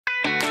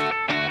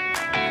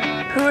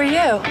Who are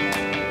you?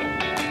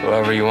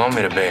 Whoever you want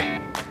me to be.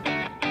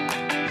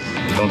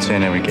 Don't say I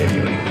never gave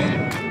you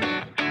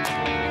anything.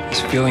 It's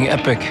feeling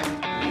epic.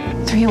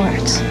 3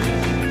 words.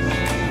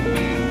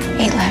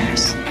 8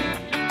 letters.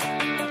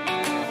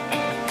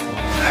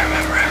 I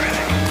remember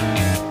everything.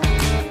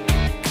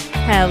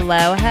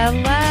 Hello,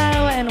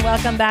 and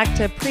welcome back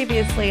to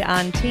Previously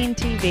on Teen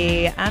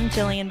TV. I'm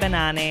Jillian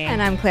Benani. And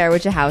I'm Claire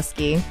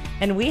Wojciechowski.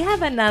 And we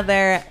have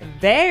another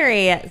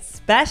very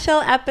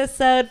special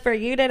episode for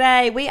you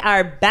today. We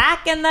are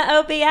back in the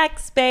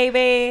OBX,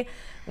 baby.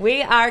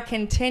 We are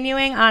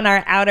continuing on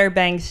our Outer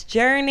Banks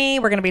journey.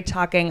 We're going to be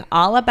talking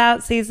all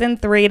about season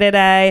 3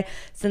 today,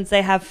 since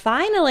they have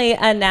finally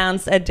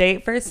announced a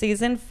date for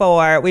season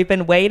 4. We've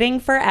been waiting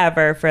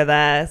forever for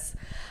this.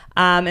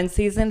 And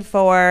season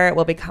 4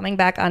 will be coming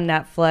back on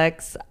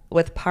Netflix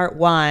with part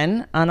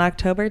 1 on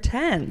October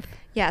 10th.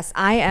 Yes,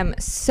 I am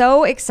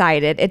so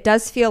excited. It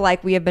does feel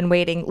like we have been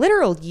waiting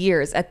literal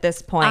years at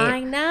this point.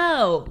 I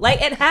know.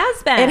 Like, it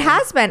has been. It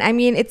has been. I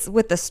mean, it's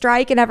with the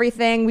strike and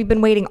everything. We've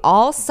been waiting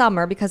all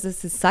summer because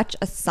this is such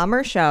a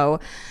summer show.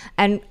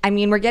 And I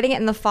mean, we're getting it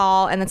in the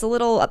fall and it's a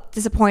little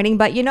disappointing,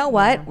 but you know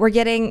what? Yeah. We're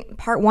getting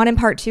part 1 and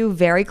part 2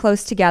 very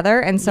close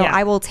together. And so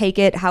I will take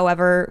it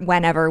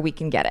whenever we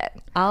can get it.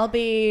 I'll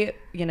be,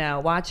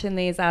 watching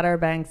these Outer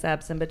Banks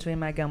eps in between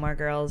my Gilmore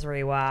Girls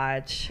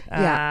rewatch.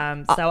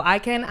 So I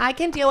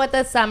can deal with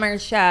the summer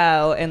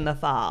show in the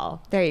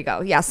fall. There you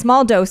go. Yeah,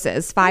 small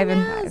doses, 5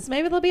 and 5.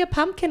 Maybe there'll be a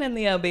pumpkin in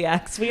the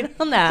OBX. We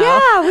don't know.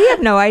 Yeah, we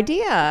have no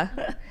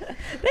idea.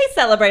 They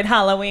celebrate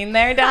Halloween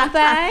there, don't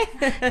they?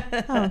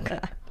 Oh,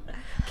 God.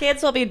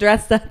 Kids will be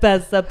dressed up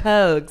as the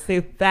Pogues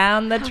who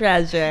found the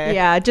treasure.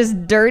 Yeah,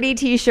 just dirty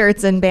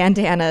T-shirts and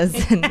bandanas.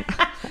 And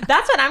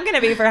that's what I'm going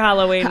to be for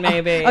Halloween,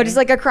 maybe. Oh, just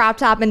like a crop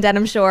top and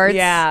denim shorts.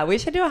 Yeah, we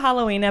should do a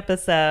Halloween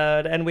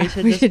episode, and we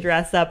should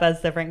dress up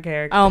as different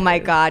characters. Oh my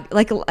God,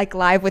 like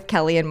Live with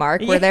Kelly and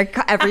Mark, where they're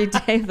every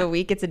day of the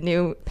week it's a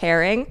new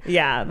pairing.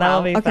 Yeah,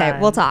 that'll be fun. Okay,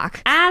 we'll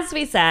talk. As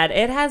we said,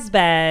 it has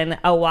been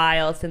a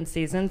while since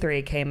season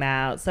 3 came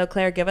out. So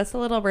Claire, give us a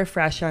little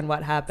refresher on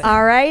what happened.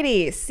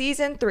 Alrighty,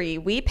 season 3,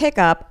 we pick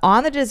up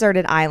on the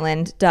deserted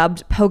island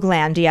dubbed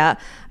Poglandia.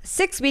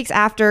 6 weeks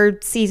after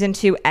season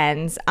 2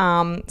 ends,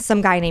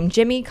 some guy named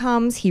Jimmy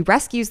comes. He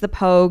rescues the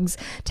Pogues,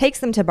 takes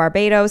them to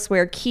Barbados,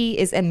 where Key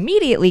is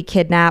immediately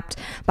kidnapped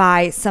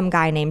by some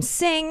guy named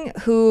Singh,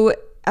 who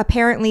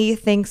apparently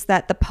thinks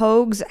that the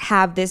Pogues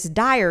have this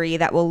diary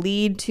that will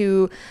lead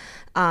to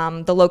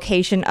the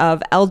location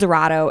of El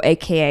Dorado,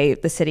 aka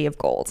the City of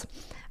Gold.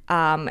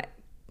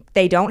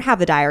 They don't have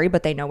the diary,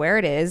 but they know where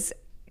it is.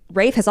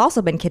 Rafe has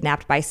also been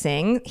kidnapped by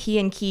Singh. He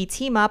and Key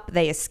team up.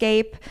 They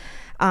escape.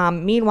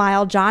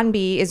 Meanwhile, John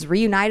B is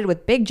reunited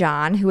with Big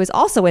John, who is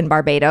also in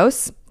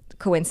Barbados,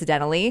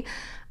 coincidentally.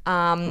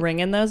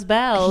 Ringing those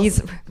bells.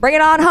 He's bring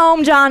it on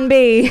home, John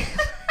B.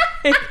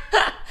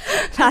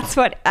 That's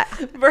what.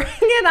 Bring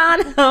it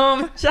on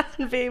home,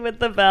 John B with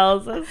the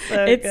bells.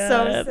 It's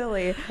so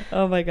silly.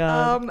 Oh my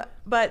God.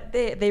 But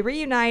they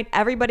reunite.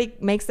 Everybody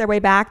makes their way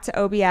back to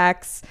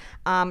OBX.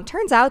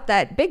 Turns out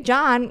that Big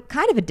John,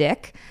 kind of a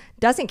dick,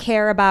 doesn't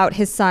care about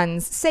his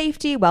son's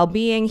safety,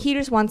 well-being. He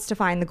just wants to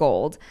find the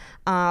gold.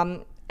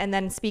 And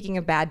then speaking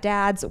of bad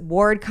dads,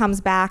 Ward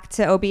comes back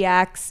to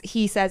OBX.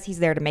 He says he's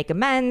there to make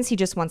amends. He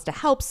just wants to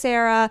help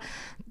Sarah.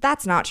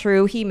 That's not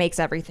true. He makes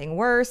everything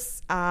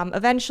worse.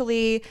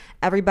 Eventually,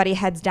 everybody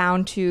heads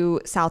down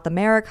to South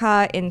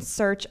America in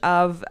search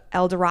of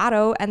El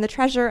Dorado and the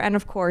treasure. And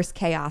of course,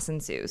 chaos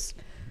ensues.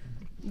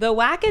 The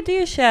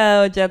wackadoo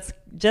show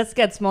just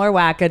gets more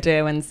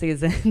wackadoo in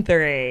season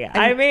 3.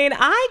 I mean,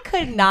 I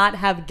could not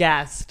have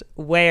guessed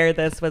where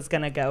this was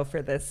going to go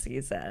for this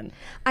season.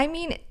 I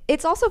mean,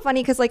 it's also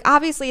funny because, like,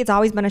 obviously it's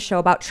always been a show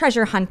about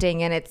treasure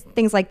hunting and it's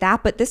things like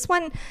that. But this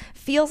one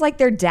feels like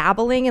they're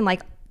dabbling in,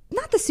 like,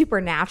 not the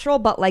supernatural,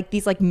 but like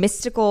these like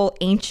mystical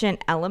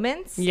ancient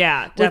elements.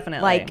 Yeah,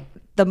 definitely. Like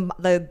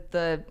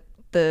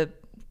the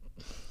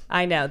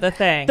I know, the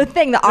thing.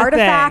 The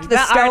artifact, the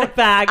stone.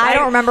 Artifact. I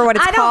don't remember what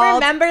it's called. I don't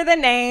remember the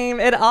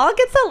name. It all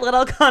gets a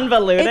little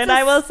convoluted,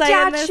 I will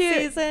say, in this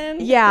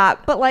season. Yeah,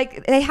 but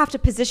like they have to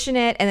position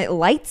it and it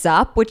lights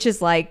up, which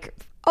is like,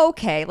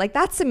 okay, like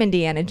that's some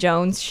Indiana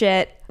Jones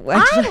shit.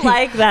 I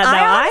like that, though.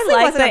 I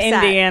like the upset.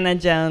 Indiana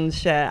Jones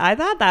shit. I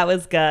thought that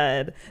was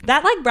good.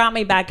 That like brought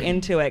me back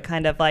into it,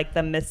 kind of like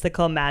the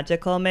mystical,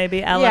 magical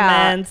maybe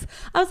elements.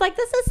 Yeah. I was like,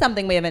 this is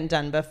something we haven't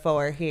done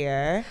before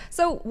here.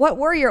 So what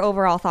were your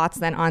overall thoughts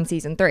then on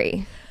season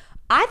 3?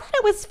 I thought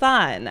it was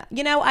fun.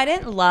 I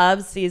didn't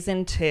love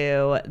season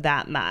 2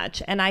 that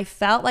much. And I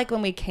felt like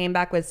when we came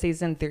back with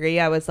season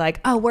 3, I was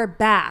like, oh, we're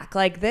back.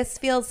 Like, this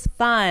feels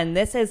fun.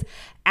 This is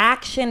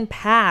action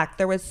packed.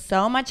 There was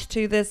so much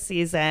to this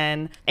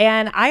season,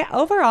 and I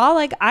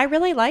overall I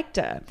really liked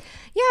it.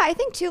 Yeah, I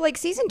think too, like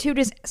season 2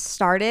 just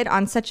started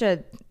on such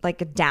a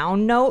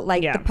down note.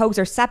 Like the Pogues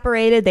are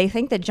separated. They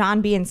think that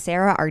John B and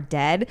Sarah are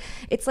dead.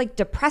 It's like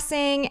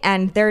depressing,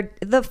 and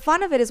the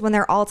fun of it is when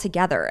they're all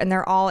together and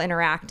they're all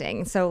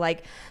interacting. So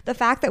like the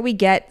fact that we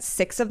get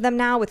 6 of them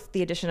now with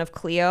the addition of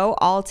Cleo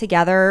all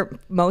together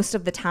most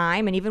of the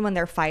time, and even when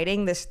they're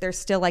fighting, there's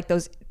still like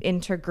those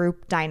intergroup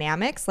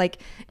dynamics. Like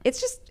it's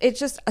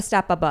just a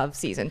step above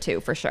season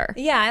 2 for sure.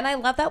 Yeah, and I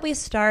love that we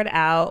start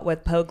out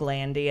with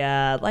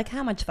Poguelandia. Like,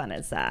 how much fun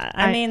is that?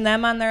 I mean,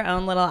 them on their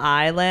own little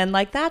island.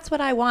 Like, that's what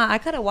I want. I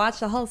could have watched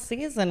the whole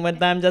season with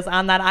them just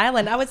on that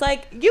island. I was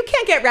like, you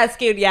can't get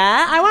rescued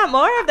yet. I want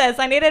more of this.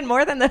 I needed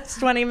more than those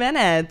 20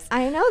 minutes.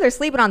 I know. They're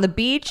sleeping on the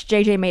beach.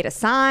 JJ made a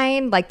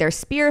sign. Like, they're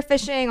spear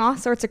fishing. All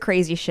sorts of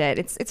crazy shit.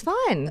 It's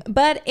fun.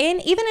 But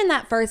even in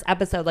that first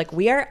episode, like,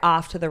 we are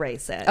off to the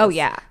races. Oh,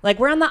 yeah. Like,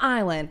 we're on the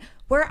island.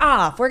 We're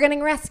off. We're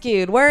getting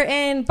rescued. We're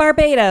in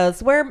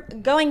Barbados. We're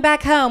going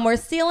back home. We're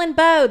stealing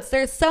boats.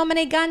 There's so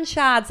many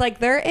gunshots. Like,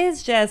 there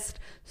is just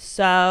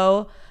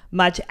so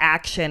much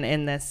action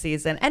in this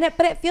season.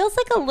 But it feels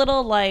like a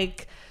little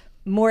like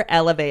more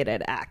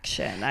elevated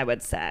action, I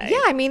would say.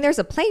 Yeah, I mean, there's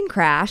a plane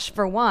crash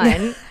for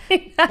one.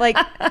 Like,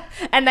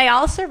 and they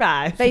all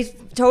survive. They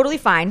totally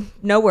fine.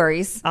 No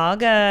worries. All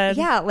good.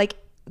 Yeah, like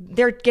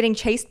they're getting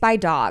chased by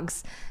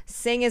dogs.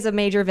 Singh is a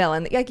major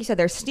villain. Like you said,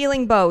 they're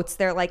stealing boats.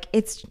 They're like,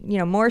 it's,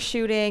 more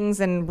shootings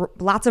and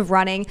lots of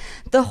running.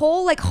 The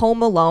whole like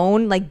Home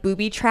Alone, like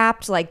booby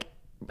trapped, like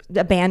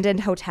abandoned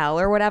hotel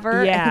or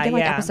whatever. Yeah, I think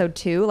in episode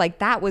 2, like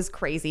that was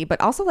crazy,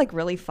 but also like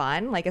really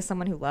fun. Like as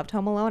someone who loved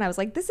Home Alone, I was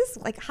like, this is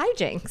like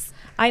hijinks.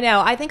 I know.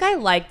 I think I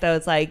like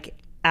those like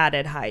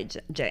added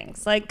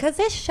hijinks, like because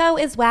this show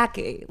is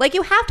wacky. Like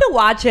you have to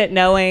watch it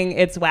knowing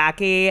it's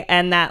wacky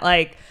and that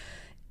like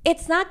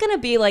it's not gonna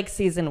be like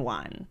season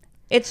 1.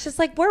 It's just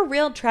like we're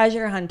real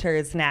treasure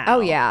hunters now. Oh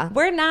yeah,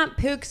 we're not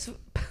Pogues.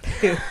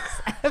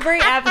 Every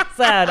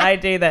episode I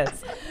do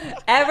this.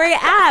 Every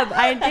app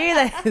I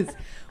do this.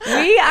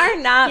 We are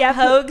not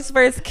Pogues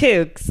versus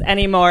Kooks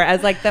anymore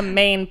as like the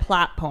main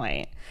plot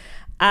point.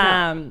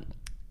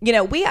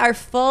 We are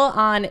full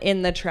on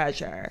in the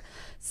treasure.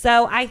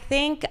 So I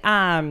think,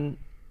 I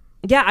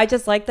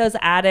just like those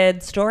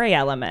added story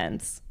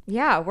elements.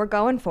 Yeah, we're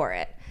going for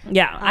it.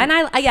 Yeah, and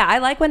I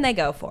like when they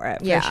go for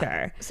it, for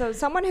sure. So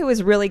someone who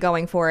is really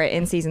going for it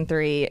in season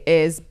 3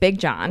 is Big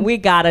John. We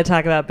got to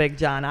talk about Big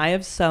John. I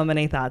have so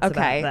many thoughts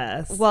about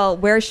this. Well,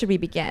 where should we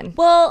begin?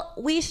 Well,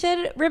 we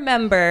should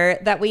remember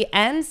that we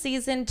end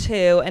season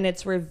 2 and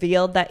it's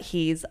revealed that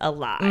he's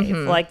alive.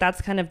 Mm-hmm. Like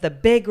that's kind of the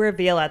big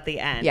reveal at the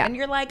end. Yeah. And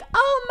you're like,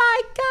 oh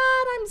my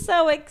God, I'm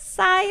so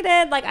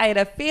excited. Like I had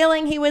a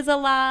feeling he was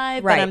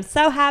alive, but I'm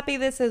so happy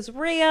this is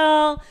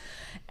real.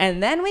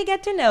 And then we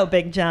get to know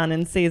Big John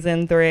in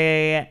season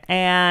 3.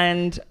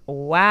 And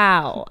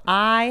wow,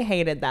 I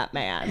hated that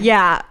man.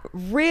 Yeah,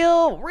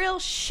 real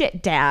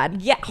shit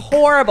dad. Yeah,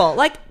 horrible.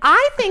 Like,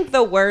 I think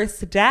the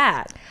worst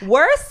dad.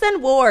 Worse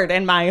than Ward,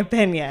 in my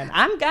opinion.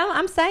 I'm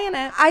saying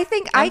it. I'm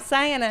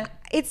saying it.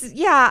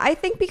 I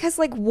think because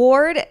like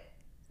Ward,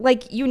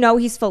 like,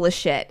 he's full of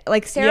shit.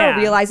 Like Sarah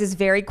realizes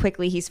very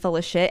quickly he's full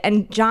of shit.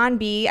 And John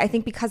B, I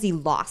think because he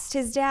lost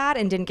his dad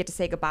and didn't get to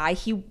say goodbye,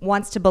 he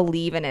wants to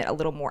believe in it a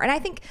little more. And I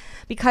think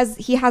because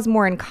he has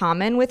more in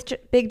common with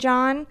Big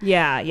John.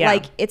 Yeah.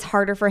 Like it's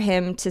harder for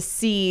him to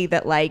see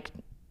that like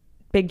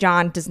Big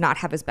John does not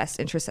have his best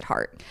interests at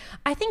heart.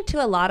 I think too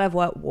a lot of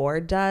what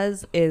Ward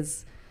does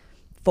is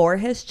for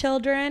his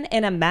children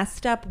in a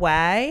messed up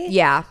way.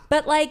 Yeah.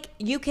 But like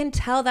you can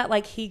tell that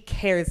like he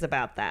cares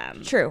about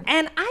them. True.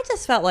 And I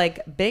just felt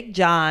like Big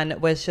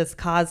John was just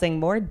causing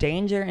more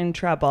danger and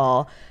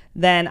trouble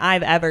than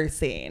I've ever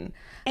seen.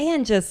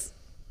 And just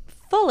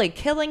fully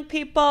killing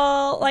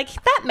people. Like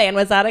that man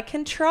was out of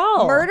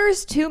control.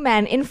 Murders 2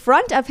 men in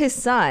front of his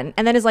son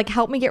and then is like,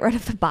 help me get rid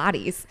of the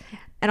bodies.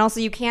 And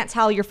also, you can't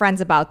tell your friends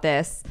about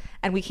this,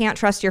 and we can't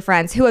trust your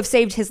friends who have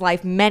saved his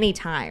life many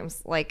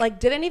times. Like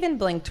didn't even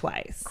blink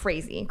twice.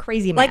 Crazy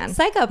man. Like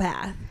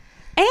psychopath.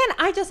 And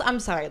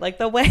I'm sorry, like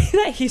the way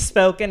that he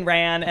spoke and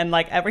ran and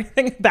like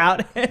everything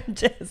about him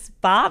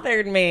just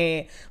bothered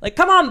me. Like,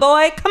 come on,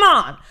 boy. Come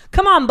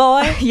on,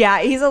 boy.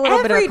 Yeah, he's a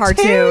little bit of a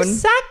cartoon.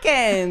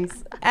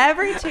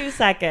 Every 2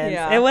 seconds.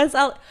 Yeah. It was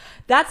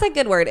that's a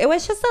good word. It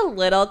was just a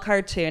little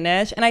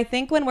cartoonish. And I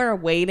think when we're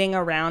waiting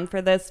around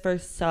for this for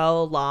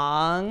so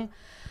long,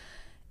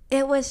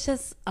 it was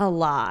just a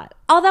lot.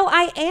 Although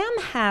I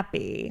am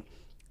happy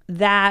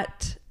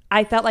that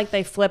I felt like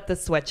they flipped the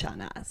switch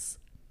on us.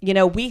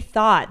 We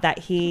thought that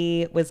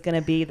he was going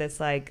to be this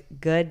like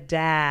good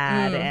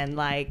dad and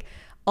like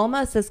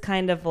almost this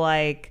kind of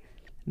like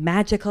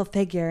magical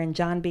figure in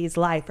John B's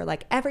life, or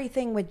like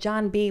everything with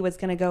John B was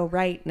going to go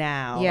right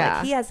now. Yeah.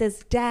 Like he has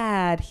his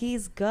dad.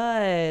 He's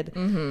good.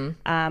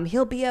 Mm-hmm.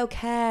 He'll be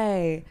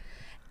okay.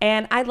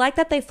 And I like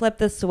that they flipped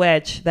the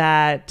switch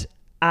that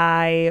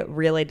I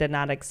really did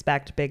not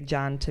expect Big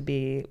John to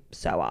be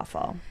so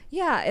awful.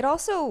 Yeah.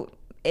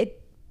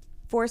 It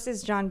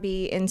forces John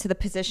B into the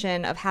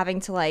position of having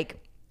to like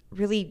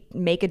really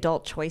make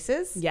adult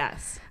choices.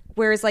 Yes.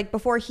 Whereas like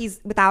before he's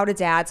without a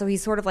dad, so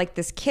he's sort of like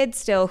this kid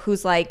still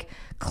who's like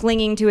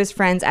clinging to his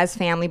friends as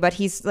family, but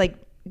he's like,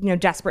 you know,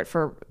 desperate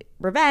for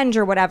revenge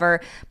or whatever.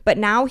 But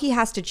now he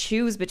has to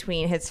choose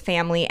between his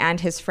family and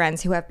his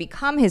friends who have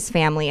become his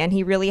family, and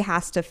he really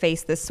has to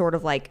face this sort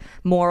of like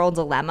moral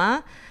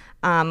dilemma,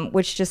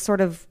 which just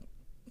sort of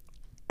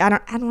I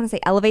don't want to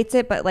say elevates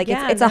it, but like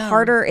it's a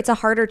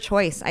harder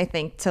choice, I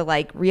think, to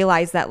like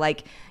realize that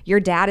like your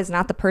dad is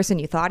not the person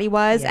you thought he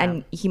was,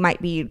 and he might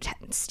be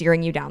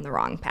steering you down the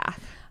wrong path.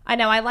 I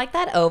know. I like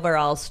that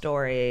overall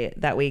story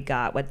that we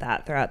got with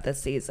that throughout the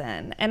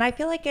season. And I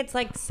feel like it's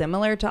like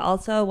similar to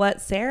also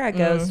what Sarah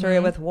goes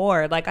through with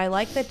Ward. Like I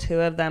like the two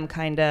of them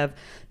kind of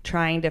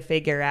trying to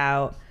figure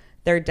out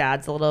their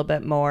dads a little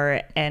bit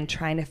more and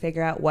trying to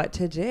figure out what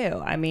to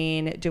do. I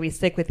mean, do we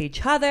stick with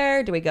each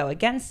other? Do we go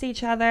against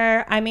each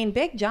other? I mean,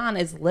 Big John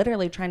is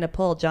literally trying to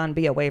pull John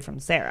B away from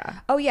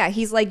Sarah. Oh yeah,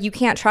 he's like, you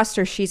can't trust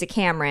her, she's a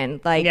Cameron.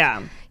 Like,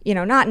 you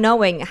know, not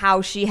knowing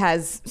how she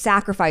has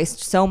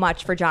sacrificed so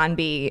much for John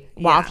B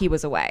while he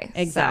was away.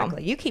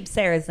 Exactly. So. You keep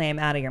Sarah's name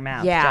out of your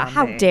mouth. Yeah, John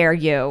how B. dare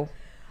you?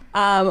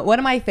 One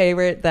of my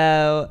favorite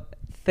though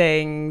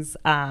things,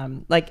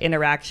 like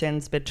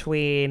interactions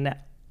between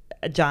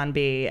John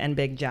B and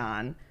Big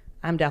John.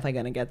 I'm definitely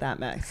going to get that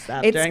mixed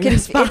up during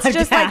this podcast. It's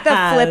just like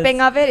the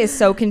flipping of it is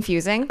so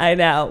confusing. I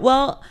know.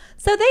 Well,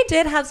 so they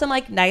did have some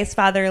like nice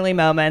fatherly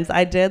moments.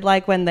 I did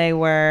like when they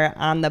were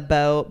on the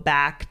boat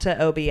back to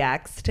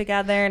OBX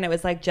together, and it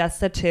was like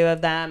just the two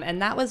of them.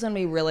 And that was when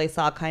we really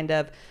saw kind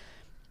of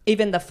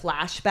even the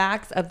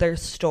flashbacks of their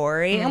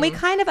story. And we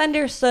kind of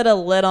understood a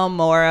little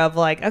more of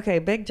like, okay,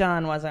 Big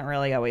John wasn't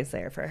really always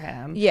there for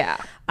him. Yeah.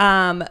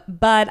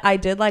 But I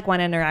did like one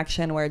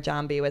interaction where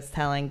John B was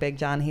telling Big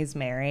John he's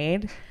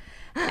married.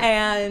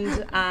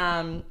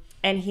 And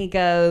he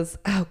goes,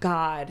 oh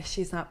God,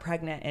 she's not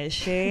pregnant, is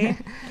she?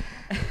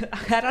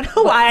 I don't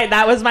know why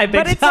that was my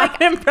Big John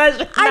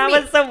impression. That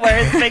was the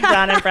worst Big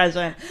John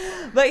impression.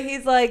 But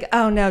he's like,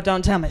 oh no,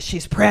 don't tell me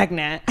she's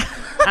pregnant.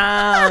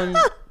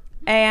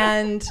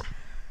 And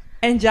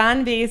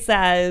John B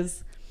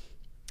says,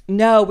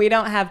 no, we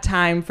don't have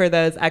time for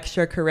those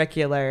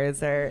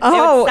extracurriculars or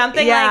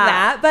something like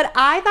that. But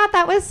I thought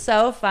that was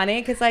so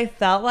funny because I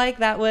felt like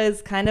that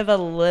was kind of a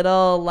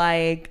little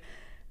like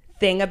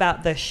thing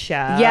about the show.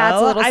 Yeah,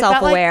 it's a little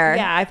self-aware.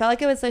 I felt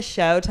like it was the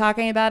show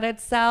talking about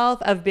itself,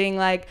 of being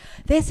like,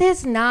 this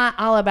is not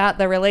all about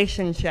the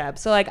relationship.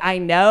 So like, I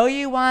know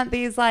you want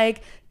these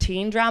like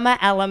teen drama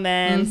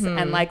elements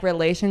and like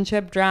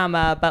relationship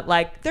drama, but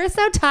like there's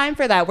no time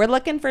for that. We're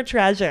looking for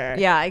treasure.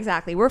 Yeah,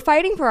 exactly. We're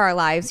fighting for our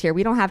lives here.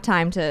 We don't have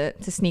time to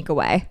sneak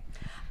away.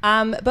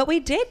 But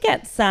we did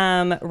get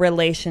some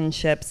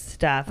relationship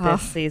stuff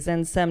this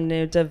season, some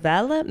new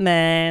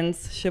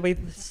developments. Should we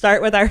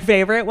start with our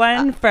favorite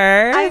one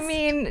first? I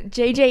mean,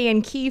 JJ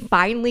and Key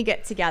finally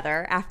get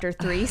together after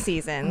 3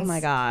 seasons. Oh my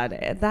God.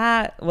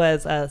 That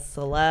was a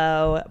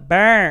slow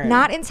burn.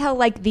 Not until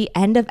like the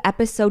end of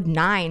episode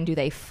 9 do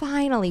they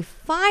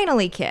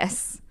finally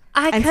kiss.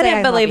 I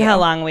couldn't believe how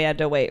long we had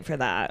to wait for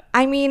that.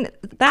 I mean,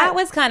 that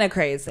was kind of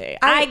crazy.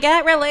 I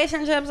get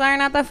relationships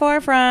aren't at the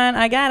forefront.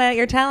 I get it.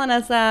 You're telling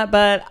us that,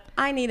 but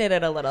I needed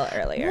it a little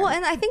earlier. Well,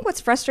 and I think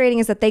what's frustrating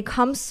is that they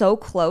come so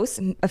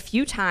close a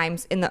few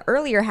times in the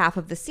earlier half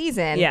of the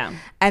season. Yeah.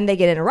 And they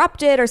get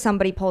interrupted or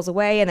somebody pulls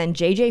away, and then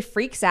JJ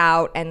freaks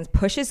out and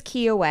pushes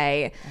Key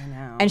away. I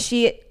know. And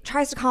she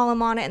tries to call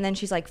him on it, and then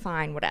she's like,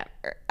 fine, whatever.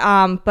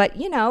 But,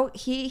 you know,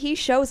 he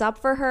shows up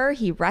for her.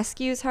 He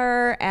rescues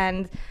her,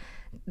 and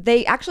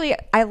they actually,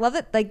 I love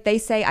it. Like they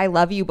say, I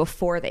love you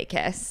before they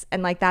kiss.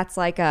 And like, that's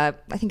like I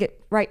think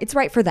it's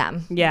right for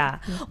them. Yeah.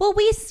 Well,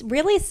 we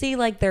really see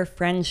like their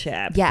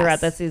friendship throughout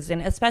the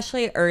season,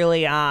 especially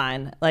early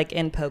on, like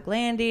in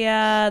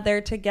Poguelandia, they're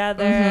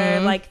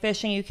together, like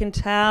fishing. You can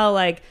tell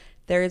like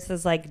there's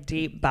this like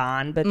deep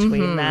bond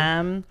between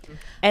them.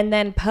 And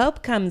then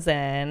Pope comes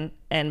in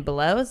and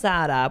blows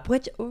that up,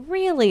 which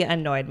really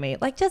annoyed me.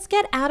 Like, just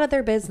get out of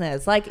their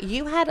business. Like,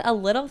 you had a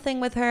little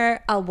thing with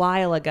her a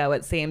while ago,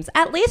 it seems.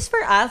 At least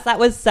for us, that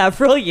was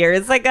several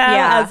years ago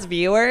as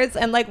viewers.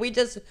 And, like, we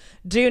just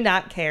do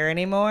not care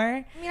anymore.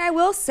 I mean, I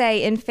will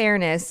say, in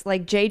fairness,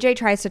 like, JJ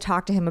tries to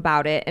talk to him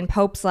about it, and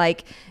Pope's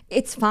like,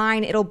 it's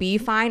fine, it'll be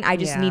fine, I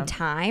just need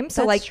time.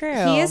 So, That's like,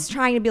 true. He is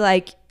trying to be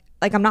like,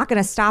 I'm not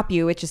going to stop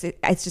you. It's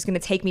just going to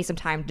take me some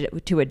time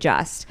to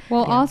adjust.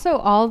 Well, also,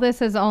 all this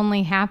has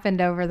only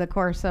happened over the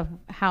course of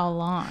how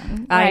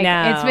long? I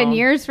know. It's been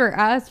years for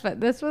us, but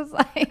this was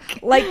like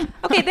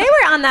okay, they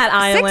were on that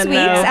island 6 weeks,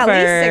 at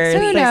least 6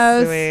 weeks. Who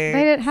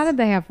knows? How did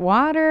they have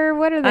water?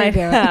 What are they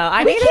doing?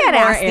 We can't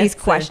ask these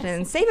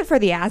questions. Save it for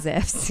the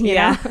as-ifs.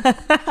 Yeah.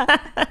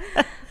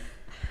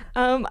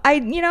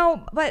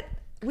 But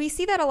we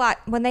see that a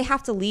lot when they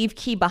have to leave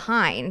Key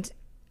behind.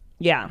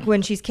 Yeah.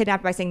 When she's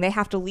kidnapped by saying they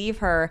have to leave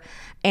her,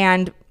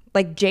 and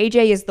like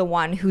JJ is the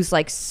one who's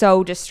like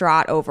so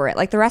distraught over it.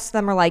 Like the rest of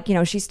them are like, you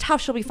know, she's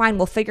tough, she'll be fine,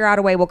 we'll figure out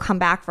a way, we'll come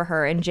back for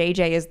her. And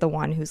JJ is the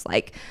one who's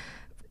like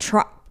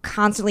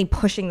constantly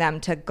pushing them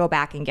to go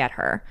back and get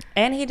her.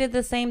 And he did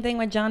the same thing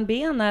with John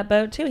B on that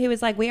boat too. He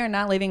was like, we are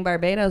not leaving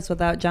Barbados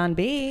without John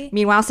B.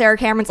 Meanwhile, Sarah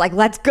Cameron's like,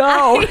 let's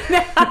go.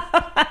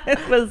 I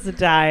was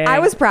dying. I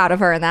was proud of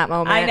her in that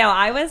moment. I know,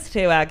 I was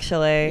too,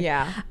 actually.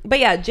 Yeah. But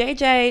yeah,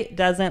 JJ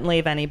doesn't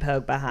leave any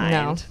Pogue behind.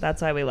 No.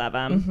 That's why we love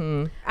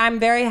him. I'm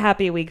very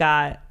happy we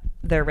got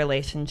their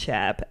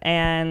relationship,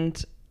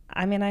 and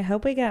I mean, I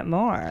hope we get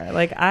more.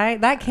 Like,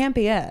 that can't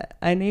be it.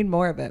 I need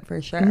more of it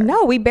for sure.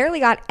 No, we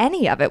barely got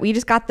any of it. We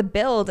just got the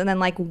build and then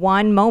like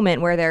one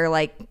moment where they're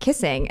like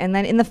kissing. And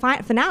then in the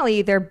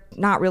finale, they're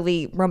not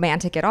really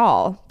romantic at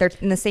all. They're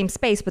in the same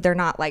space, but they're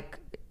not like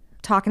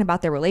talking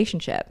about their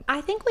relationship.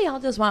 I think we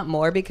all just want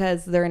more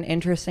because they're an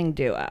interesting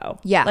duo.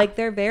 Yeah. Like,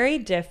 they're very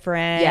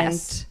different.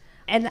 Yes.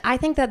 And I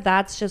think that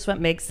that's just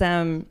what makes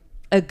them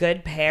a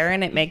good pair,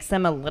 and it makes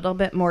them a little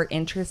bit more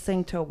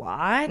interesting to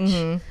watch.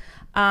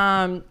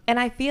 And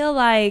I feel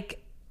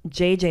like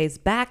JJ's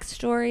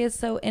backstory is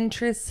so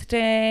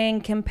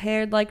interesting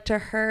compared like to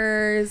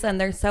hers,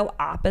 and they're so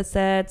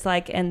opposites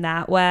like in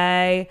that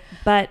way.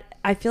 But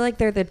I feel like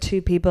they're the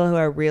two people who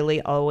are really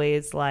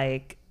always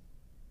like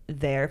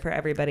there for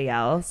everybody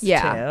else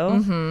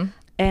too.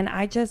 And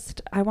I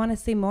want to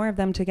see more of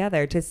them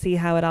together to see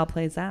how it all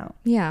plays out.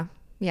 Yeah.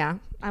 Yeah.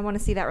 I want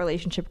to see that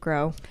relationship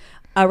grow.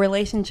 A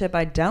relationship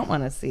I don't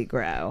want to see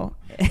grow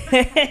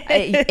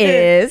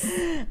is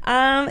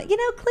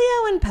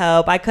Cleo and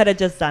Pope. I could have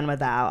just done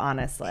without,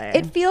 honestly.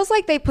 it feels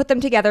like they put them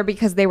together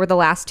because they were the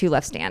last two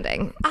left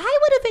standing. I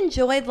would have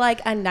enjoyed like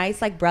a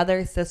nice like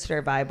brother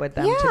sister vibe with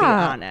them, to be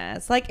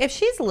honest. Like, if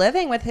she's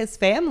living with his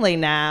family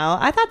now,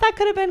 I thought that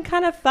could have been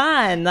kind of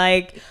fun.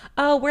 Like,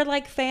 oh, we're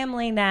like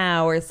family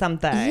now or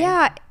something.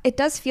 Yeah, it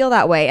does feel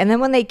that way. And then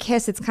when they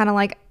kiss, it's kind of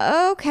like,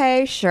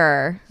 okay,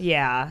 sure.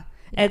 Yeah.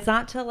 It's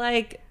not to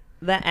like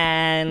the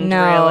end.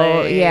 No,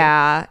 really.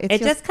 yeah. It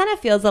just kind of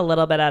feels a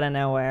little bit out of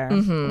nowhere.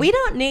 We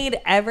don't need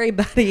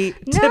everybody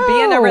to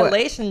be in a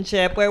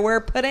relationship where we're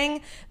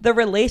putting the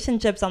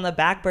relationships on the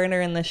back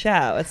burner in the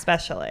show,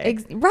 especially.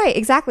 Right,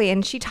 exactly.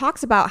 And she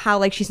talks about how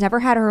like she's never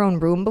had her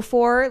own room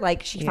before.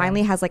 Like, she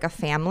finally has like a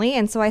family.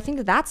 And so I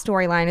think that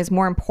storyline is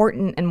more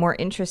important and more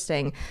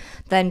interesting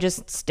than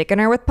just sticking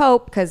her with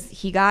Pope because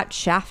he got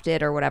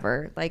shafted or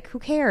whatever. Like, who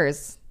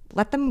cares?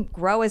 Let them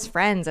grow as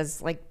friends,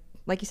 as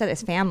like you said,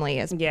 as family,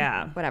 as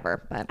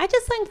whatever. But I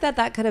just think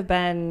that could have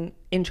been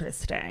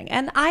interesting.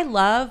 And I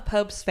love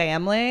Pope's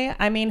family.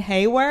 I mean,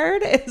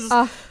 Hayward is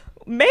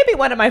maybe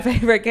one of my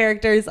favorite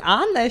characters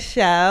on this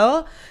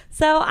show.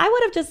 So I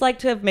would have just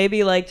liked to have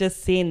maybe like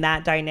just seen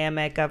that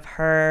dynamic of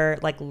her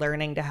like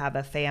learning to have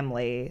a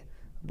family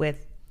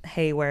with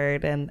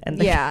Hayward and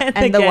the,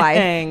 and the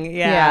gang. wife.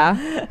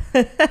 Yeah.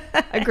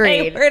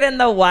 Agreed. Hayward and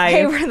the wife.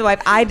 Hayward and the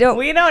wife.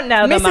 We don't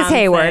know the Mrs. mom's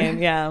Hayward. name.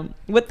 Yeah.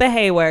 With the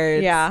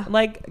Haywards. Yeah.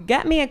 Like,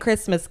 get me a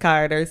Christmas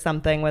card or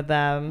something with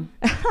them.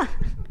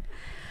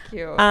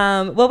 Cute.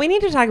 Well, we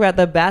need to talk about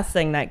the best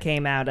thing that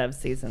came out of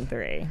season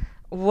 3.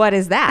 What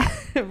is that?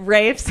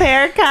 Rafe's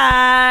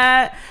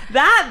haircut.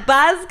 That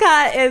buzz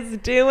cut is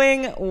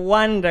doing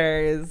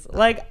wonders.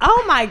 Like,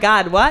 oh my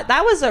God, what?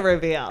 That was a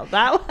reveal.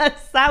 That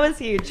was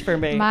huge for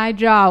me. My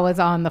jaw was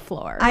on the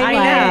floor.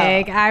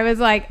 I was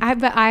like,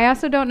 but I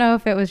also don't know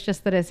if it was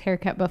just that his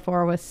haircut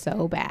before was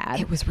so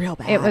bad. It was real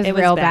bad. It was It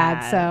was real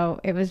bad. bad.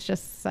 So it was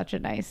just such a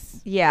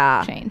nice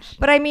change.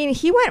 But I mean,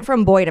 he went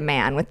from boy to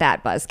man with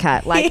that buzz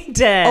cut. Like, He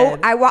did. Oh,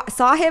 I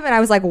saw him and I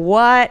was like,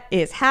 what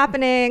is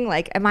happening?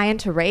 Like, am I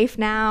into Rafe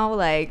now?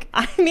 Like,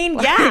 I mean,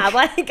 yeah,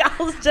 like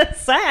I'll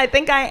just say, I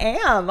think I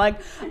am. Like,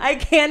 I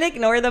can't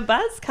ignore the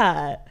buzz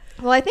cut.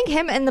 well, I think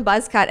him and the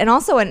buzz cut, and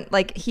also in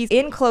like he's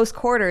in close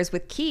quarters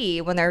with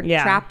Key when they're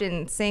trapped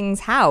in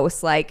Singh's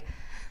house. Like,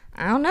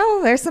 I don't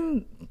know. There's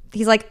some.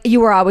 He's like, you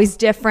were always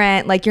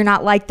different. Like, you're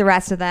not like the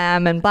rest of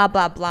them, and blah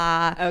blah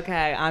blah.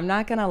 Okay, I'm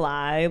not gonna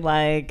lie.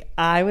 Like,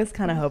 I was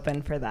kind of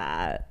hoping for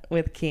that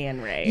with Key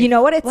and Rafe. You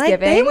know what it's like,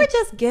 giving? They were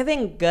just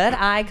giving good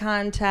eye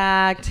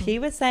contact. He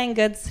was saying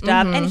good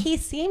stuff, and he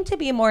seemed to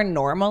be more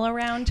normal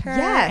around her,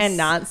 and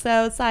not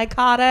so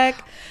psychotic.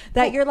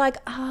 That you're like,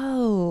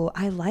 oh,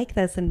 I like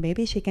this, and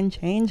maybe she can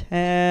change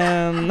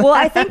him. Well,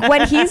 I think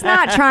when he's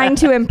not trying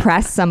to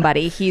impress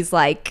somebody, he's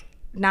like.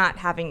 He's not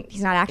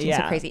acting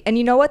so crazy. And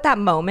you know what that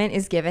moment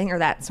is giving, or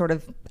that sort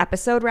of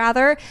episode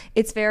rather?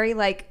 It's very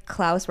like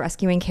Klaus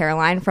rescuing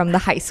Caroline from the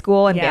high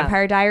school and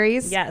Vampire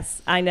Diaries.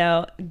 Yes, I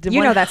know.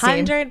 You know that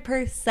scene.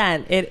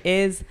 100%. It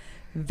is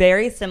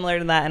very similar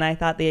to that, and I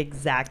thought the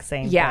exact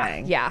same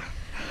thing. Yeah.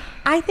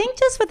 I think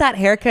just with that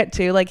haircut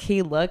too, like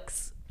he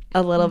looks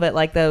a little bit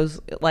like those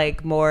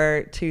like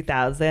more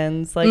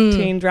 2000s like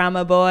teen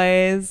drama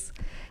boys.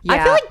 Yeah.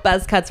 I feel like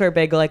buzz cuts were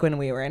big like when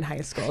we were in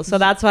high school. So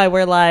that's why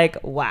we're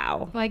like,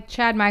 wow. Like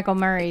Chad Michael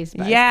Murray's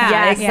buzz Yeah,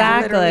 cut.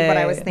 exactly. Literally what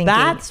I was thinking.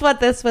 That's what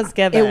this was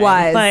giving. It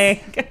was.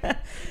 Like,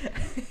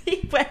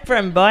 he went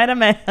from boy to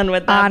man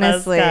with that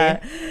Honestly. buzz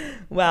cut.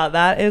 Wow,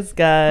 that is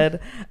good.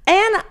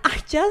 And I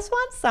just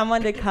want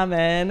someone to come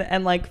in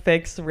and like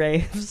fix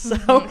Rafe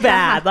so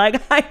bad.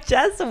 Like, I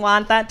just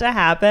want that to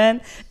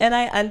happen. And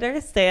I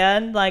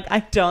understand, like,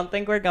 I don't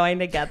think we're going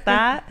to get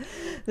that.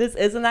 This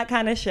isn't that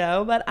kind of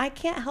show, but I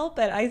can't help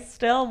it. I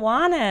still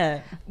want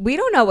it. We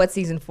don't know what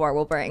season 4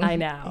 will bring. I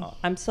know.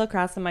 I'm still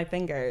crossing my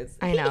fingers.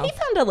 I know. He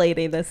found a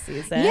lady this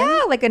season.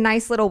 Yeah, like a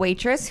nice little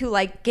waitress who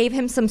like gave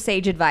him some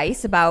sage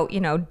advice about,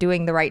 you know,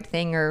 doing the right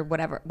thing or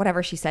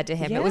whatever she said to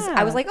him.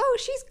 I was like, oh,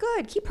 she's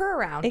good. Keep her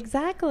around.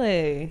 Exactly.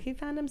 He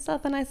found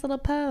himself a nice little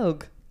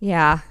Pogue.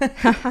 Yeah.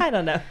 I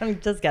don't know. I'm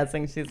just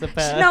guessing she's a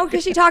Pogue. No,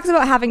 because she talks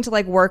about having to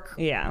like work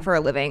Yeah. for a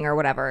living or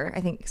whatever.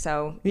 I think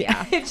so.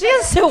 Yeah. If she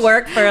has to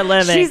work for a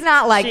living, She's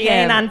not like she him.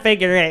 ain't on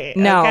figure 8.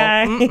 No.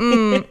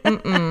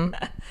 Okay?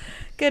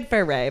 Good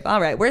for Rafe.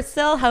 All right. We're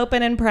still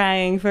hoping and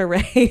praying for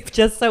Rafe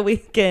just so we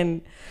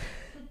can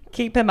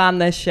keep him on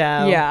this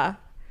show. Yeah.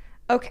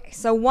 Okay.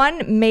 So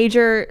one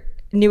major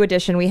new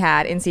addition we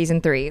had in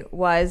season 3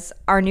 was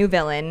our new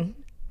villain,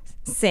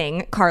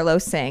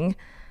 Carlos Singh.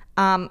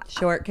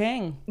 Short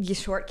King.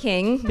 Short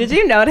King. Did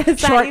you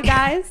notice that, you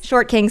guys?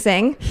 Short King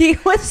Singh. He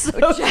was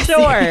so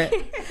short.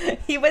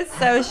 He was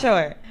so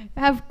short.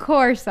 Of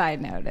course I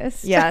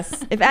noticed.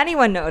 Yes. If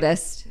anyone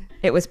noticed,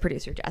 it was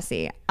producer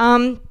Jesse.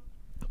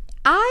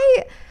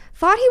 I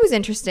thought he was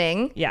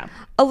interesting. Yeah.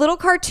 A little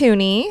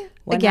cartoony.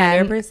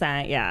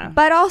 100%, yeah.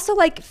 But also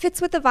like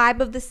fits with the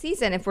vibe of the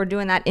season if we're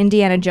doing that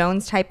Indiana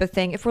Jones type of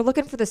thing. If we're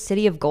looking for the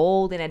city of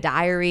gold in a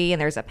diary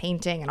and there's a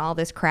painting and all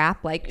this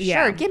crap, like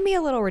sure, give me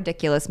a little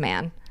ridiculous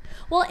man.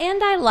 Well,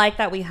 and I like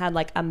that we had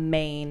like a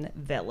main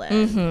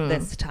villain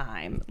this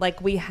time.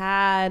 Like we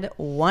had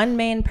one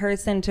main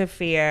person to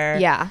fear.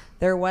 Yeah.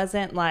 There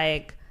wasn't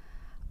like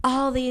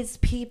all these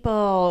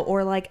people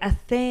or like a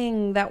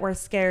thing that we're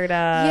scared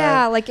of.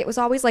 Yeah, like it was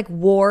always like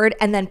Ward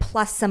and then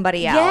plus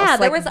somebody else. Yeah,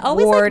 there like was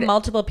always Ward, like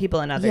multiple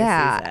people in other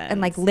seasons. and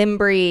like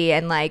Limbri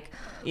and like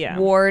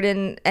Ward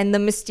and the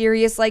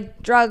mysterious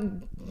like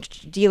drug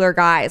dealer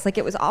guys. Like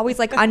it was always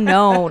like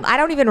unknown. I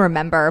don't even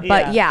remember.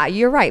 But yeah,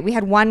 you're right. We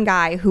had one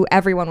guy who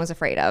everyone was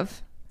afraid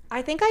of.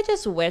 I think I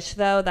just wish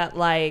though that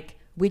like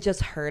we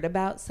just heard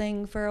about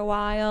Singh for a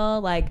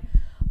while. Like,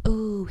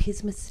 ooh,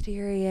 he's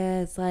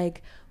mysterious.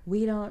 Like,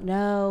 we don't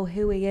know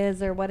who he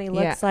is or what he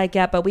looks like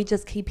yet, but we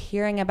just keep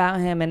hearing about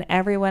him and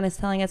everyone is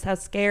telling us how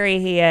scary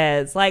he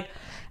is. Like,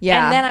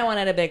 and then I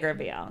wanted a big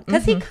reveal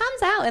because he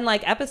comes out in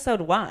like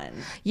episode 1.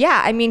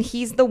 Yeah, I mean,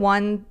 he's the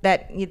one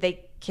that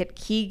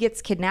he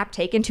gets kidnapped,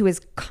 taken to his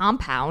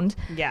compound.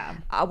 Yeah.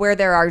 Where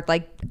there are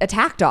like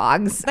attack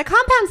dogs. The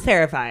compound's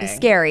terrifying.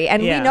 Scary.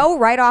 And we know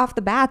right off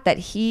the bat that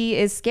he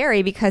is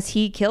scary because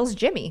he kills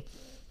Jimmy.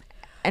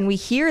 And we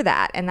hear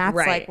that, and that's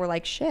like, we're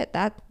like, shit,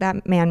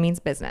 that man means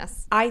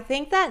business. I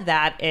think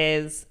that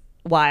is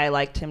why I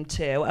liked him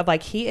too. Of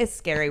like, he is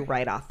scary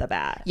right off the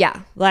bat. Yeah.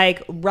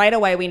 Like right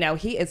away, we know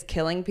he is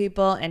killing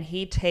people and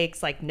he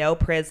takes like no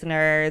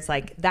prisoners.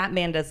 Like that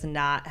man does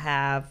not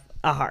have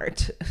a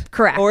heart.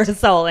 Correct. Or a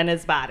soul in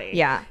his body.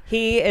 Yeah.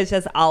 He is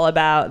just all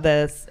about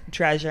this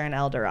treasure in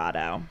El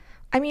Dorado.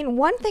 I mean,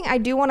 one thing I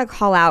do want to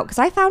call out, because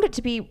I found it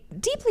to be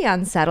deeply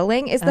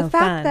unsettling, is the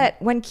fact that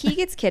when Key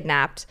gets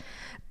kidnapped,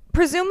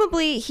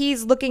 presumably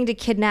he's looking to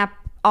kidnap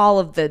all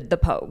of the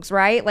Pogues,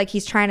 right? Like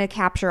he's trying to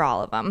capture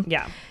all of them.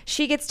 Yeah.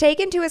 She gets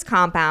taken to his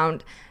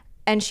compound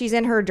and she's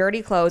in her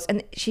dirty clothes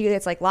and she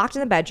gets like locked in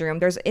the bedroom.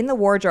 There's in the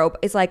wardrobe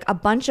is like a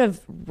bunch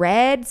of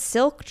red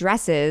silk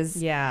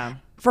dresses. Yeah.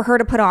 For her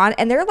to put on,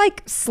 and they're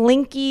like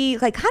slinky,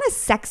 like kind of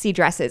sexy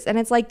dresses, and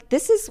it's like,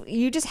 this is,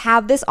 you just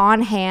have this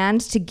on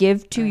hand to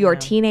give to your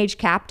teenage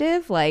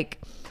captive,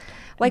 like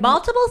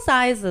multiple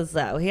sizes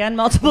though. He had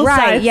multiple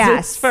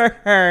sizes for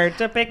her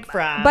to pick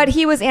from. But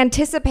he was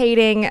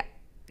anticipating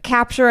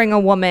capturing a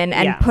woman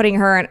and putting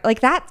her in,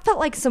 like that felt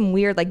like some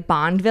weird like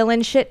Bond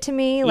villain shit to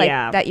me, like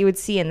that you would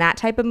see in that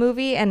type of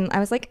movie. And I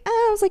was like,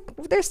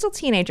 they're still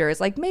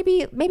teenagers, like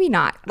maybe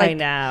not. Like, I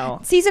know.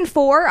 Season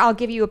 4 I'll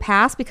give you a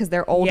pass because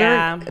they're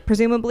older,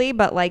 presumably,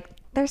 but like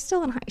they're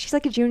still in she's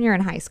like a junior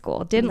in high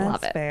school. Didn't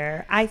love it.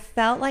 Fair. I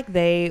felt like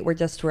they were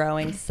just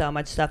throwing so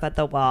much stuff at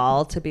the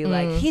wall to be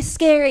like, he's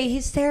scary,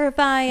 he's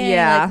terrifying,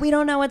 like we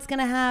don't know what's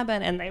gonna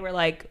happen, and they were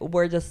like,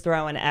 we're just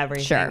throwing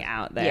everything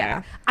out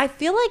there. I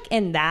feel like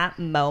in that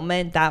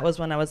moment, that was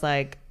when I was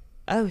like,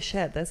 oh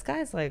shit, this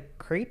guy's like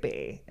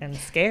creepy and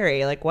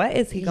scary. Like, what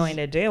is he going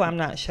to do? I'm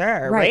not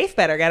sure. Rafe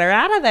better get her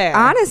out of there.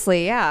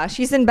 Honestly, yeah.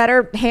 She's in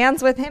better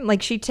hands with him.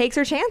 Like, she takes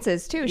her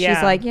chances, too.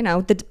 She's like, you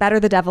know, the better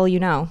the devil you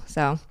know,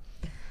 so.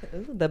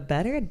 Ooh, the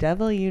better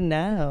devil you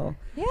know.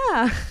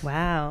 Yeah.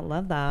 Wow,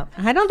 love that.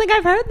 I don't think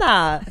I've heard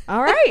that.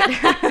 All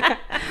right.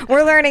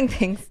 We're learning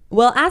things.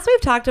 Well, as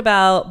we've talked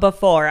about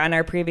before on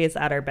our previous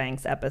Outer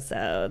Banks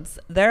episodes,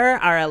 there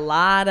are a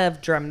lot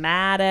of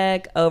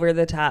dramatic,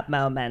 over-the-top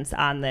moments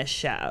on this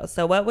show.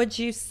 So what would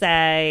you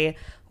say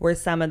were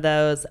some of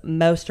those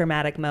most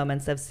dramatic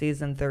moments of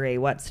season 3?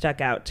 What stuck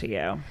out to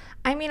you?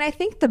 I mean, I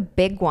think the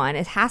big one,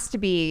 it has to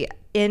be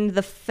in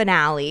the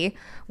finale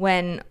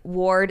when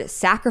Ward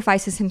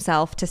sacrifices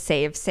himself to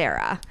save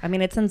Sarah. I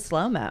mean, it's in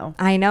slow-mo.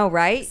 I know,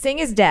 right? Singh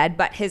is dead,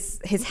 but his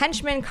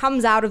henchman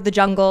comes out of the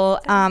jungle.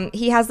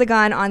 He has the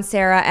gun on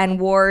Sarah, and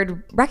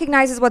Ward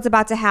recognizes what's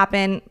about to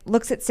happen,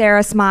 looks at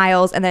Sarah,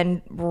 smiles, and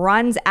then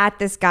runs at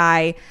this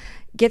guy,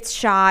 gets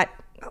shot,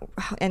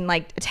 and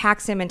like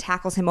attacks him and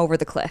tackles him over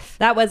the cliff.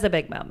 That was a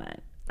big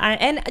moment.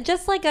 And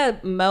just like a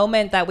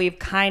moment that we've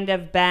kind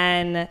of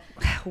been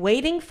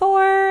waiting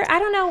for. I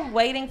don't know,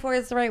 waiting for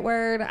is the right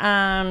word.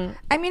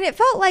 I mean, it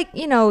felt like,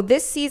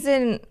 this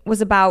season was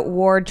about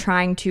Ward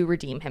trying to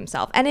redeem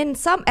himself. And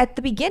at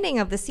the beginning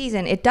of the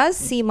season, it does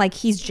seem like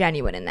he's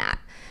genuine in that.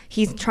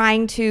 He's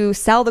trying to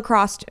sell the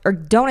cross or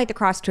donate the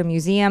cross to a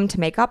museum to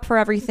make up for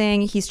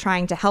everything. He's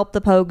trying to help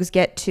the Pogues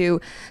get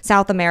to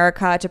South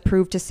America to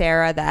prove to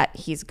Sarah that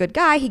he's a good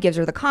guy. He gives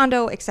her the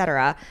condo,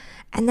 etc.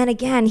 And then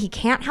again, he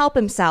can't help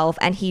himself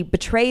and he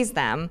betrays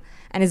them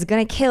and is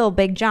going to kill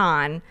Big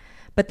John.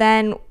 But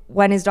then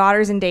when his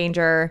daughter's in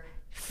danger,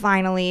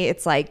 finally,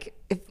 it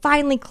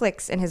finally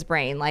clicks in his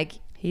brain. Like,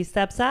 he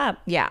steps up.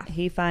 Yeah.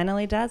 He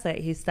finally does it.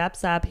 He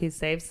steps up. He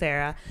saves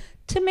Sarah.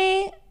 To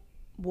me,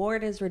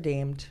 Ward is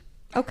redeemed.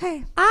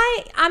 Okay.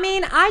 I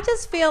mean, I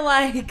just feel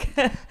like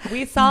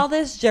we saw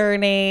this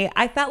journey.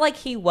 I felt like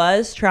he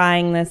was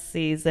trying this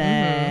season.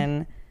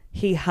 Mm-hmm.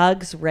 He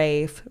hugs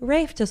Rafe.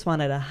 Rafe just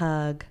wanted a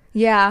hug.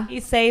 Yeah. He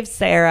saves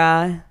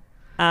Sarah,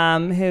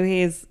 who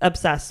he's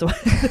obsessed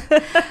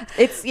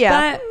with.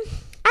 Yeah. But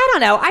I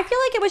don't know. I feel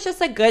like it was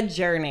just a good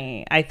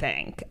journey, I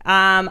think.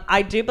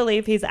 I do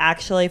believe he's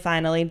actually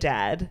finally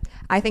dead.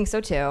 I think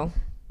so too.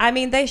 I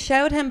mean, they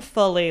showed him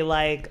fully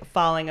like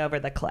falling over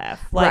the cliff.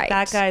 Like,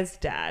 that guy's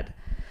dead.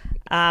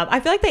 I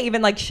feel like they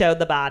even like showed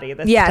the body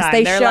this time. Yes,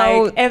 they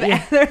show.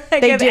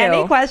 Like, if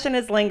any question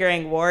is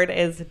lingering, Ward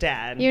is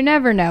dead. You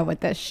never know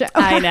with this show.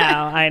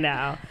 I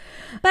know.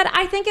 But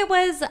I think it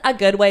was a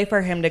good way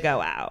for him to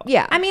go out.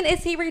 Yeah. I mean,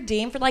 is he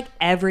redeemed for like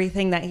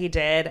everything that he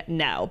did?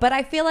 No. But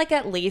I feel like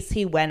at least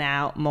he went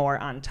out more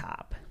on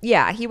top.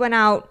 Yeah, he went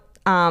out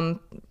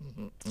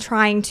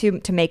trying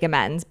to make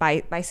amends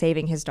by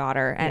saving his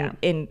daughter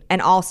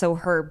and also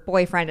her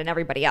boyfriend and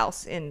everybody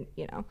else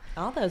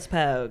all those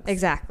Pogues.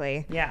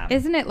 Exactly. Yeah.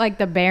 Isn't it like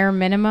the bare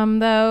minimum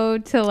though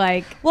to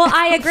like? Well,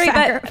 I agree, but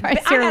sacrifice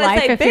I your gotta life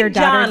say, if your Big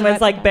John daughter's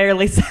was like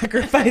barely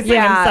sacrificing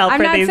Yeah, himself I'm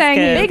for not these saying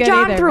kids. he's Big good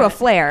John either, threw a but-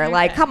 flare.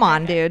 Like, come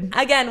on, dude.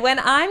 Again, when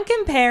I'm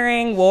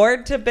comparing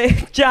Ward to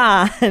Big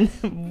John,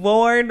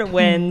 Ward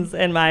wins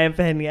in my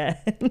opinion.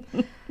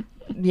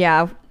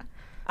 Yeah.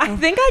 I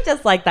think I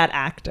just like that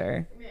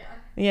actor.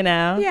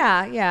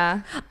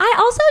 Yeah. I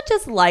also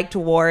just liked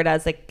Ward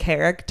as a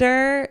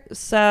character,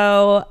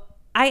 so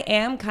I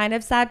am kind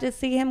of sad to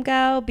see him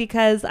go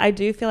because I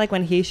do feel like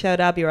when he showed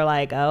up, you were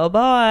like, oh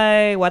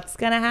boy, what's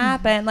gonna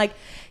happen? Like,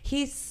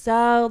 he's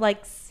so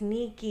like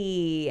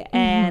sneaky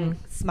and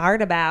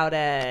smart about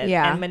it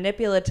and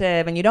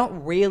manipulative, and you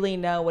don't really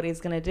know what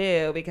he's gonna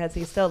do because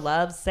he still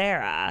loves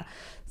Sarah.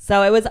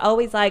 So it was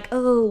always like,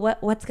 oh,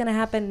 what's gonna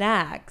happen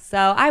next? So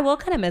I will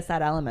kind of miss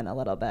that element a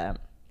little bit.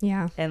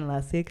 Yeah.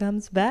 Unless he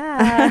comes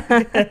back.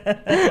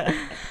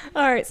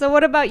 All right. So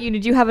what about you?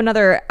 Did you have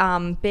another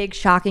big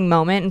shocking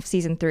moment in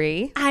season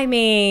 3? I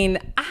mean,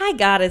 I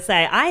gotta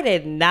say, I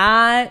did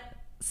not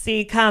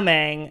see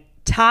coming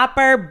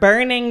Topper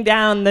burning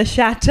down the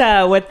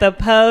chateau with the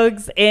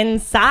Pogues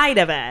inside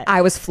of it.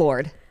 I was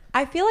floored.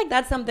 I feel like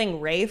that's something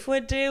Rafe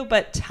would do,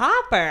 but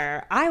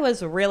Topper, I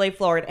was really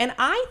floored. And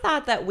I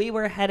thought that we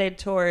were headed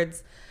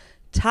towards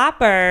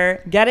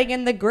Topper getting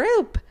in the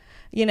group.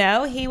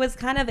 He was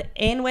kind of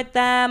in with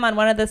them on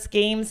one of the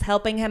schemes,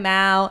 helping him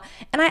out.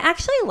 And I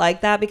actually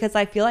like that because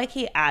I feel like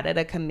he added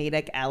a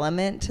comedic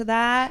element to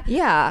that.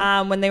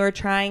 Yeah. When they were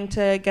trying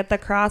to get the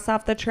cross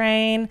off the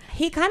train,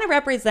 he kind of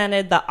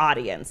represented the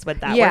audience with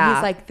that. Yeah. Where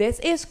he's like, this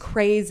is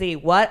crazy.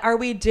 What are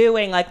we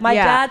doing? Like, my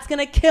dad's going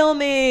to kill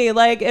me.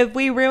 Like, if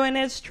we ruin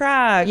his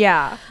truck.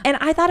 Yeah. And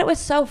I thought it was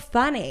so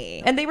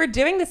funny. And they were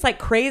doing this like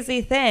crazy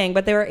thing,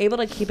 but they were able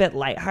to keep it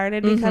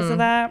lighthearted because of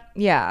that.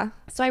 Yeah.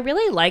 So I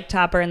really liked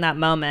Topper in that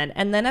moment.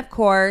 And then, of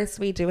course,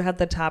 we do have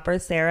the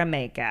Topper-Sarah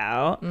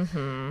makeout,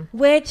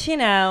 which,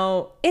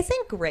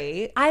 isn't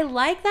great. I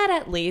like that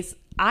at least.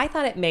 I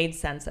thought it made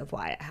sense of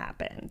why it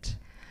happened.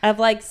 Of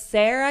like,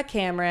 Sarah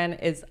Cameron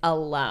is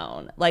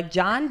alone. Like,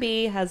 John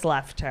B has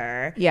left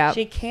her. Yeah.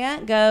 She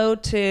can't go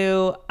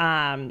to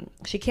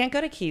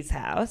Key's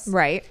house.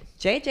 Right.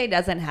 JJ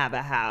doesn't have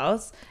a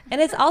house,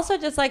 and it's also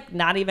just like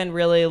not even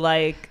really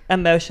like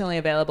emotionally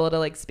available to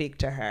like speak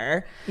to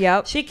her.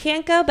 Yep. She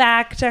can't go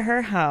back to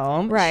her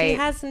home. Right. She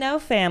has no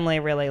family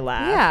really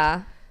left.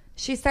 Yeah.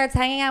 She starts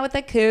hanging out with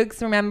the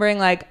Cougs, remembering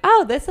like,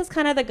 oh, this is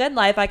kind of the good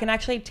life. I can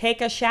actually take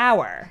a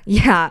shower.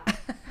 Yeah.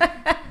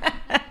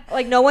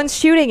 Like, no one's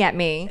shooting at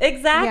me.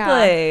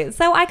 Exactly. Yeah.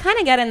 So I kind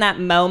of get in that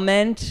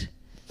moment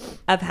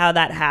of how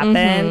that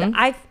happened.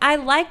 I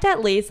liked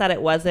at least that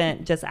it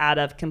wasn't just out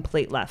of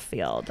complete left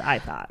field, I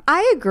thought.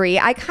 I agree.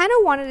 I kind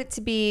of wanted it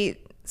to be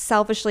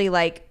selfishly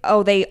like,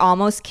 oh, they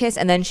almost kiss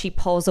and then she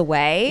pulls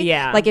away.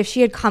 Yeah. Like if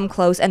she had come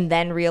close and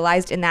then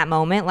realized in that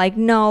moment, like,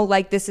 no,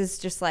 like this is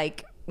just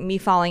like me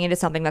falling into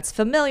something that's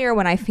familiar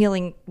when I'm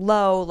feeling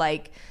low,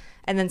 like,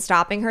 and then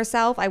stopping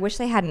herself. I wish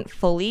they hadn't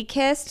fully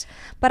kissed,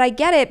 but I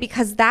get it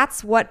because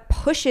that's what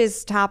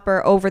pushes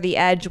Topper over the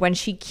edge when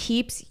she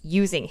keeps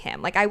using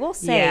him. Like I will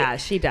say, Yeah,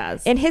 she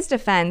does. in his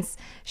defense,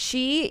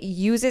 she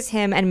uses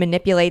him and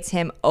manipulates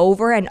him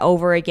over and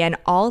over again,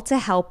 all to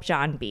help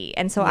John B.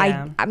 And so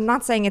Yeah. I'm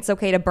not saying it's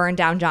okay to burn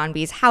down John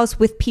B's house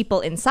with people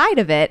inside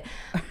of it,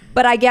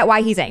 but I get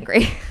why he's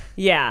angry.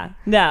 Yeah,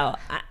 no.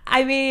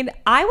 I mean,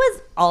 I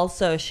was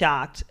also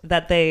shocked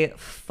that they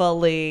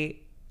fully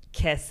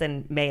kiss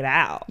and made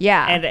out.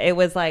 Yeah. And it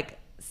was like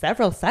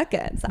several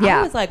seconds. Yeah.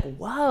 I was like,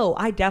 whoa,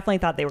 I definitely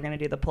thought they were going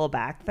to do the pull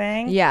back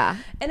thing. Yeah.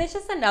 And it's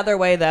just another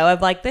way, though,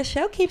 of like, this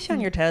show keeps you on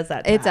your toes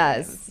at times. It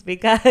does.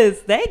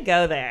 Because they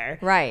go there.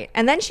 Right.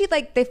 And then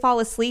they fall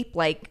asleep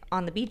like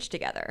on the beach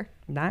together.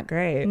 Not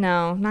great.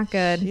 No, not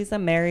good. She's a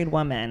married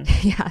woman.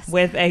 Yes.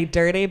 With a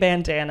dirty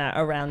bandana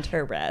around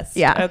her wrist.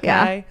 Yeah, Okay.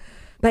 yeah.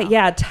 But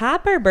yeah,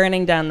 Topper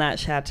burning down that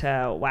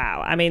chateau.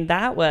 Wow. I mean,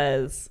 that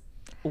was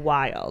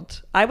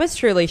wild. I was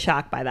truly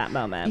shocked by that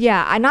moment.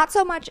 Yeah, I not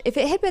so much if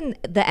it had been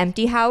the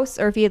empty house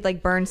or if he had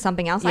like burned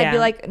something else, I'd be Yeah.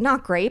 like,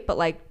 not great, but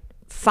like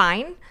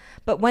fine.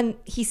 But when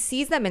he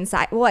sees them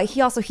inside, well,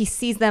 he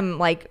sees them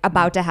like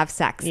about to have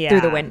sex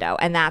through the Yeah. window,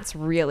 and that's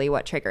really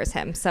what triggers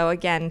him. So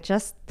again,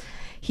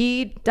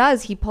 he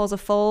pulls a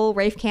full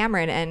Rafe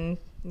Cameron and,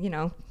 you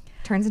know,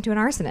 turns into an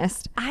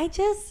arsonist. I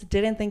just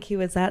didn't think he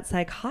was that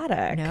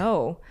psychotic.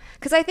 No,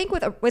 because I think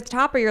with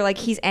Topper, you're like,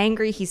 he's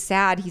angry, he's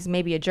sad, he's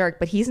maybe a jerk,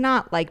 but he's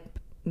not like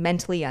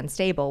mentally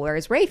unstable.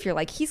 Whereas Rafe, you're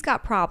like, he's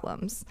got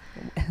problems.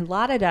 A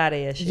lot of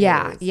daddy issues.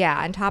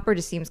 Yeah. And Topper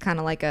just seems kind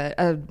of like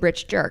a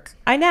rich jerk.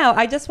 I know.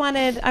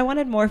 I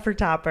wanted more for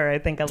Topper, I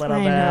think, a little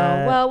bit.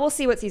 know. Well, we'll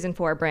see what season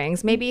 4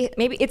 brings. Maybe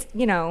it's,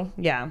 you know,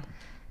 Yeah.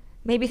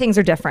 maybe things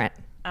are different.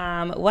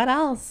 What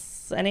else?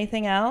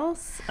 Anything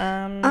else?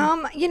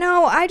 You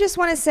know, I just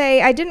want to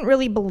say I didn't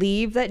really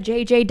believe that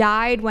JJ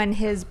died when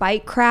his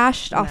bike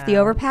crashed off the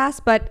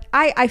overpass, but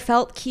I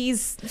felt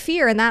Key's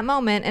fear in that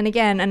moment. And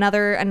again,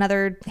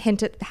 another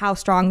hint at how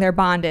strong their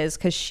bond is,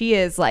 because she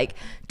is like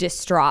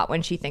distraught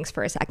when she thinks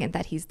for a second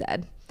that he's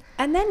dead.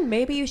 And then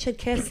maybe you should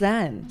kiss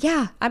then.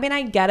 Yeah. I mean,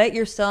 I get it.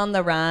 You're still on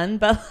the run,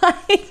 but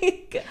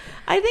like,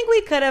 I think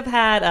we could have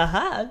had a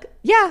hug.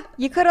 Yeah,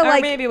 you could have Or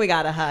like maybe we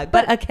got a hug,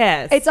 but a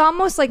kiss. It's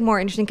almost like more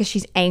interesting because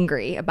she's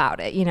angry about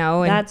it, you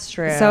know? And That's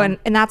true. So,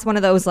 and that's one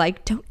of those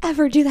like, don't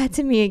ever do that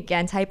to me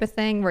again type of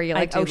thing where you're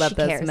like, I do love she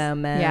those cares.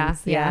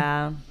 moments.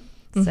 Yeah.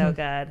 So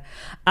good.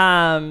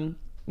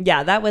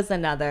 Yeah, that was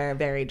another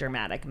very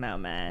dramatic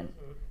moment.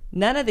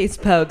 None of these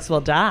Pogues will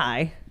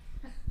die.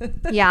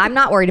 Yeah, I'm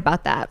not worried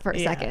about that for a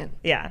second.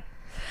 Yeah.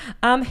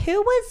 Who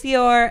was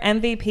your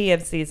MVP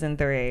of season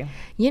 3?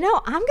 You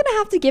know, I'm going to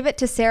have to give it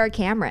to Sarah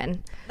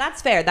Cameron.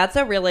 That's fair. That's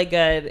a really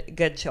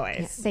good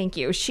choice. Thank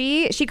you.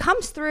 She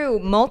comes through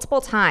multiple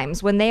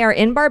times when they are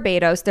in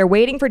Barbados. They're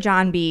waiting for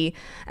John B.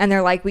 And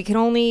they're like, we can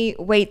only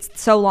wait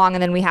so long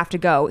and then we have to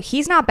go.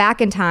 He's not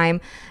back in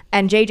time.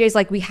 And JJ's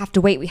like, we have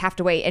to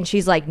wait. And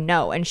she's like,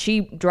 no. And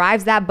she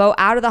drives that boat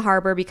out of the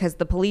harbor because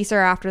the police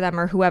are after them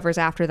or whoever's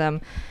after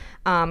them.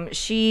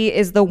 She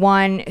is the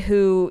one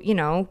who, you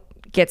know,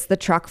 gets the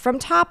truck from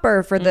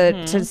Topper for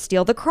to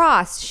steal the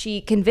cross. She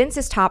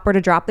convinces Topper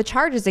to drop the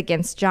charges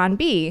against John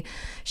B.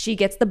 She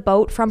gets the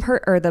boat from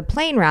the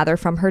plane rather,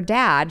 from her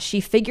dad. She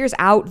figures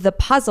out the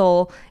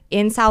puzzle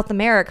in South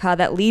America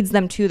that leads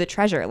them to the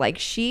treasure. Like,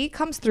 she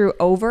comes through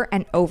over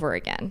and over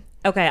again.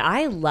 Okay,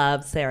 I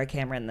love Sarah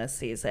Cameron this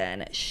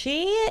season.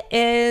 She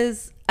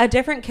is a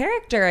different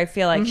character, I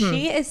feel like.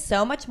 She is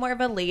so much more of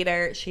a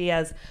leader. She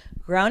has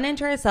grown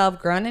into herself,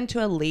 grown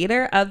into a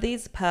leader of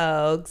these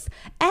Pogues,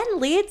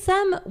 and leads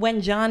them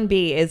when John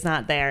B is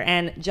not there.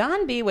 And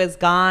John B was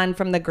gone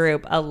from the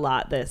group a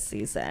lot this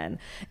season.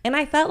 And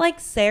I felt like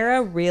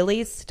Sarah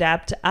really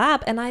stepped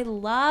up, and I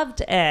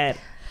loved it.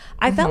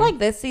 I felt like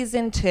this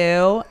season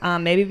too,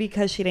 maybe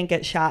because she didn't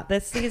get shot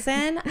this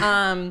season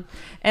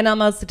and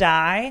almost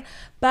die,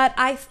 but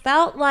I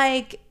felt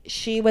like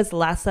she was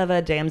less of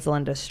a damsel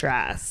in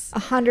distress.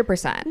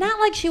 100%. Not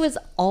like she was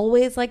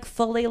always like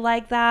fully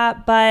like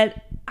that, but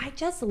I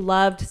just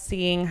loved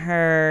seeing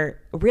her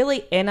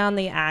really in on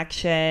the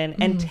action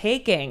and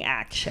taking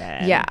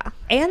action. Yeah.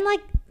 And like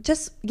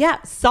just,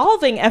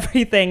 solving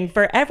everything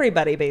for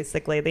everybody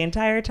basically the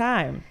entire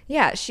time.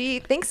 Yeah, she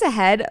thinks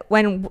ahead.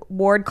 When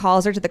Ward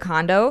calls her to the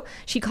condo,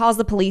 she calls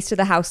the police to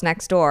the house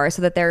next door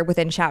so that they're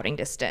within shouting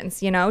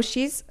distance. You know,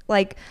 she's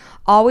like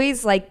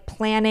always like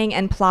planning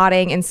and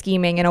plotting and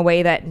scheming in a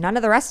way that none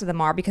of the rest of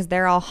them are, because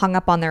they're all hung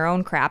up on their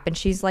own crap. And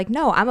she's like,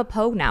 no, I'm a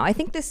Pogue now. I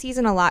think this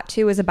season a lot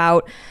too is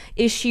about,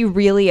 is she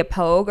really a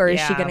Pogue, or is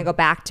she going to go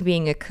back to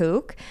being a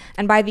kook?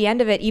 And by the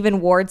end of it,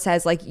 even Ward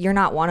says like, you're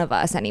not one of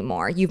us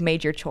anymore. You've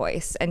made your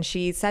choice. And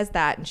she says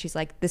that, and she's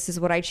like, this is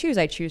what I choose.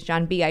 I choose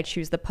John B. I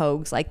choose the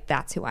Pogues. Like,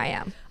 that's who I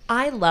am.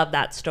 I love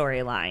that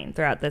storyline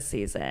throughout this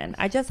season.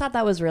 I just thought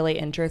that was really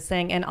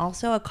interesting and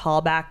also a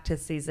callback to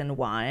season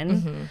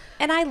 1.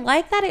 And I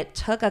like that it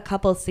took a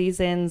couple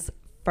seasons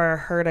for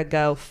her to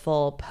go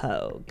full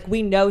Pogue.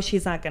 We know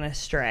she's not going to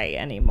stray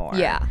anymore.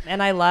 Yeah.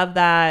 And I love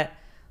that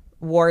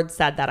Ward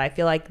said that. I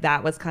feel like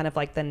that was kind of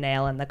like the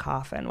nail in the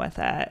coffin with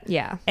it.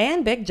 Yeah.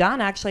 And Big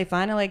John actually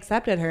finally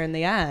accepted her in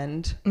the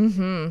end.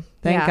 Thank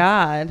Yeah.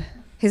 God.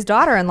 His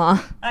daughter-in-law.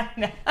 I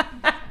know.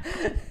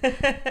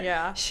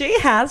 Yeah. She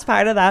has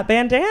part of that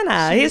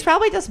bandana. He's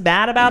probably just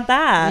mad about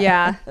that.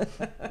 Yeah.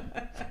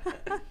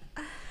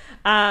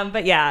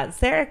 But yeah,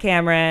 Sarah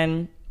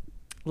Cameron,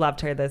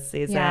 loved her this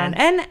season. Yeah.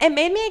 And it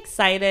made me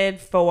excited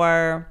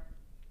for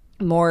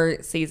more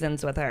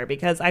seasons with her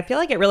because I feel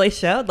like it really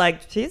showed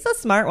like she's a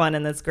smart one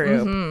in this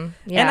group.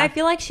 Yeah. And I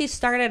feel like she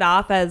started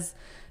off as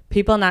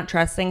people not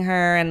trusting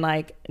her and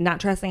like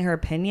not trusting her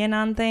opinion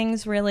on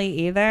things really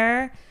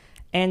either.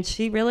 And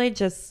she really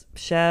just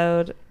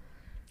showed,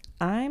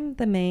 I'm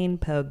the main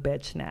Pogue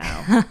bitch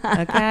now.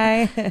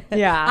 Okay?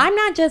 Yeah. I'm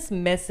not just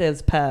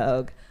Mrs.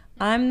 Pogue.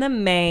 I'm the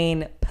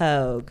main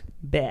Pogue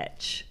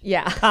bitch.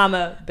 Yeah.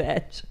 Comma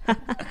bitch.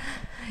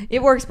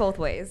 It works both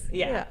ways.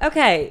 Yeah.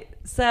 Okay.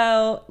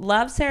 So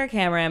love Sarah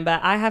Cameron,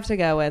 but I have to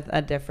go with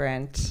a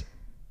different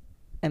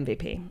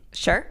MVP.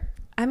 Sure.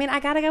 I mean, I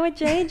got to go with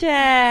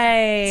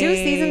JJ. 2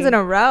 seasons in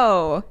a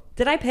row.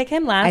 Did I pick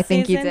him last I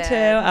think you season did. too?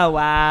 Oh,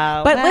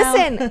 wow. But Well,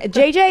 listen,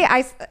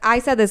 JJ, I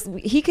said this,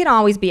 he can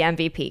always be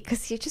MVP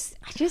because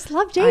I just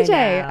love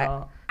JJ. I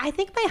know. I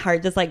think my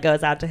heart just like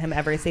goes out to him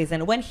every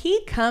season. When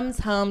he comes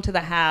home to the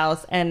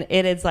house and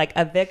it is like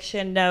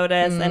eviction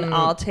notice and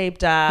all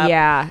taped up.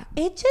 Yeah.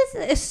 It just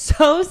is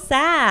so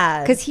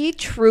sad. Because he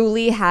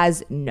truly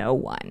has no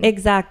one.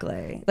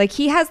 Exactly. Like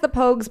he has the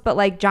Pogues, but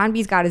like John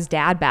B's got his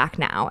dad back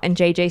now, and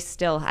JJ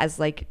still has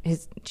like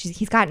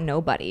he's got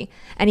nobody,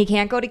 and he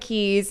can't go to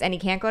Keys and he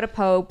can't go to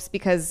Pope's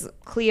because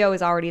Cleo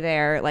is already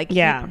there. Like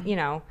Yeah. you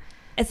know.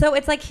 And so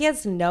it's like he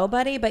has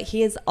nobody, but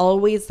he is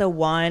always the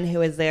one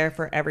who is there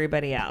for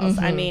everybody else.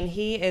 I mean,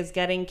 he is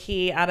getting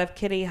Key out of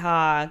Kitty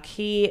Hawk.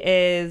 He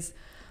is,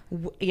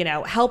 you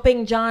know,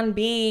 helping John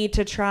B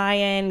to try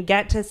and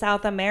get to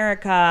South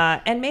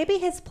America. And maybe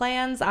his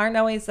plans aren't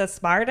always the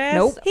smartest.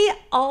 Nope. He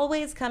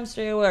always comes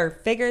through or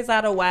figures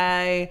out a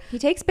way. He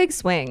takes big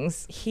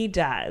swings. He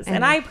does.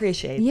 And I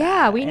appreciate that.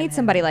 Yeah, we in need him.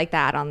 somebody like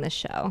that on this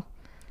show.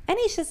 And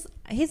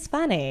he's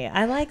funny.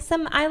 I like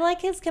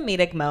his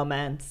comedic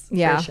moments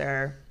Yeah. for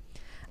sure.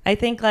 I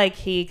think like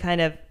he kind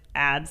of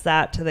adds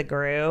that to the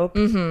group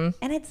and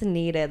it's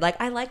needed. Like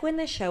I like when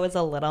the show is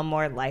a little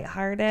more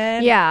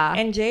lighthearted. Yeah.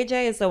 And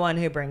JJ is the one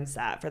who brings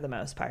that for the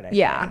most part, I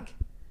think.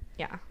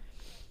 Yeah.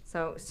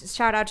 So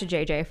shout out to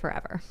JJ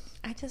forever.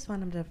 I just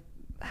want him to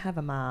have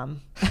a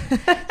mom.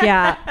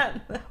 Yeah.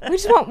 Can we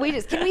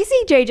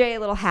see JJ a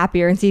little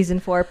happier in season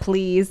 4,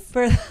 please?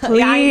 Please.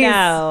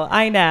 Yeah,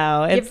 I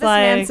know. Give It's this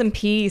man like some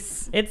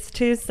peace. it's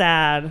too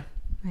sad.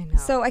 I know.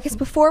 So I guess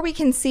before we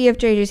can see if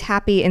JJ's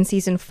happy in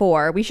season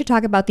 4, we should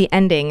talk about the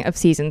ending of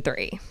season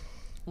 3.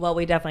 Well,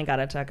 we definitely got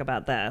to talk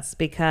about this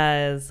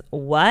because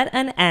what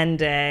an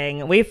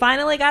ending. We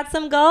finally got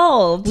some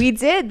gold. We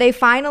did. They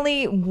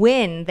finally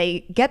win.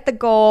 They get the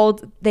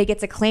gold. They get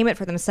to claim it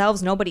for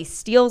themselves. Nobody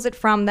steals it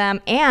from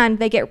them. And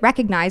they get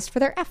recognized for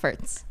their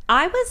efforts.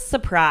 I was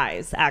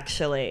surprised,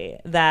 actually,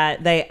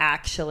 that they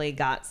actually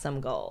got some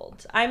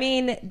gold. I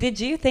mean, did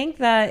you think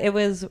that it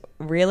was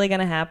really going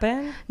to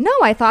happen? No,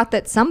 I thought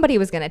that somebody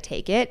was going to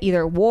take it,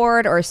 either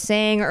Ward or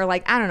Singh, or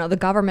like, I don't know, the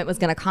government was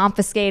going to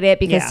confiscate it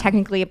because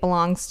technically it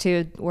belongs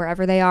to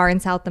wherever they are in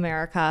South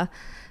America.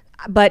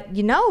 But,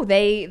 you know,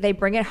 they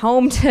bring it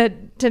home to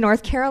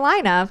North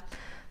Carolina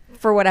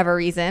for whatever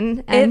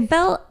reason. And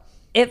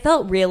It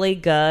felt really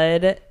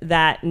good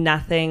that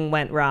nothing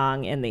went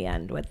wrong in the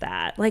end with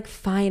that. Like,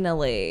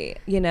 finally,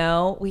 you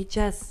know, we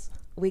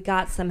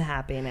got some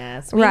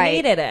happiness. We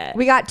needed it.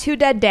 We got 2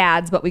 dead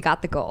dads, but we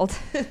got the gold.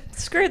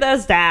 Screw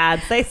those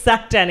dads. They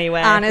sucked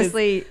anyway.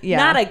 Honestly, yeah.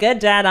 Not a good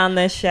dad on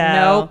this show.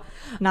 Nope,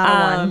 not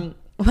a one.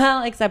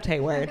 Well, except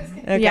Hayward.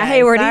 Okay. Yeah,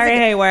 Hayward. Sorry,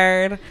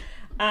 Hayward.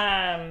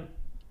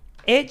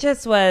 It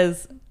just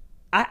was...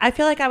 I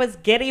feel like I was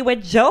giddy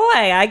with joy.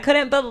 I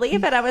couldn't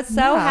believe it. I was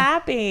so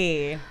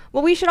happy.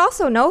 Well, we should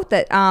also note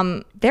that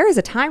there is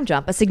a time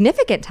jump, a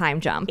significant time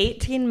jump.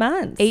 18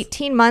 months.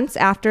 18 months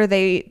after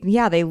they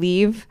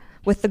leave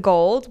with the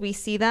gold, we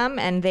see them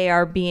and they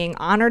are being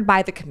honored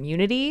by the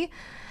community.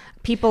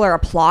 People are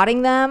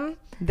applauding them.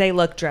 They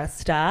look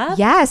dressed up.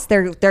 Yes,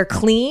 they're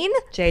clean.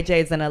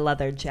 JJ's in a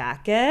leather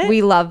jacket.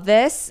 We love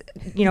this.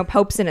 You know,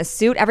 Pope's in a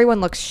suit.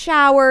 Everyone looks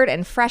showered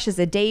and fresh as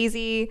a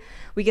daisy.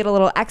 We get a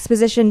little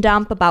exposition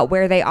dump about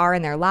where they are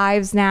in their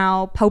lives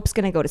now. Pope's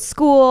going to go to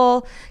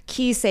school.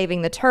 Key's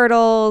saving the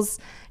turtles.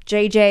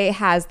 JJ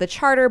has the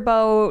charter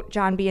boat.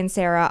 John B and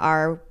Sarah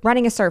are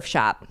running a surf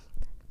shop.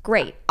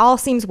 Great. All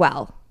seems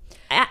well.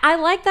 I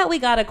like that we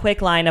got a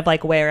quick line of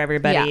like where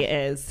everybody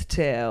is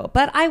too.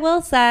 But I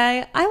will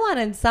say I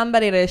wanted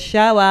somebody to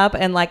show up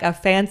in like a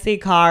fancy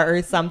car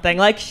or something.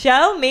 Like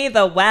show me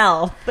the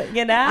wealth,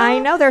 you know? I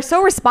know they're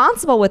so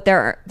responsible with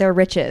their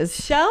riches.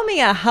 Show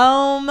me a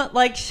home,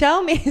 like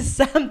show me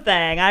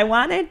something. I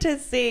wanted to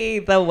see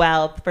the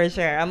wealth for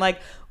sure. I'm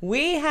like,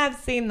 we have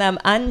seen them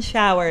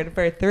unshowered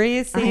for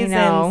 3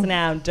 seasons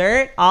now.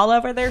 Dirt all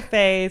over their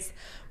face,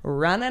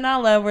 running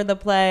all over the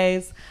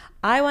place.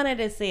 I wanted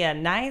to see a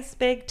nice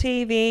big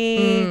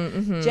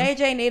TV.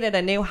 JJ needed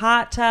a new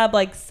hot tub,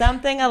 like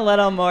something a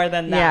little more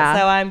than that. Yeah.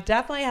 So I'm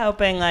definitely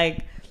hoping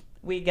like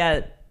we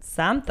get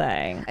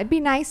something. It'd be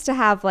nice to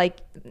have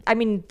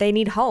they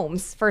need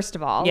homes, first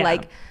of all. Yeah.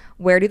 Like,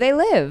 where do they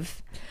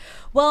live?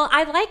 Well,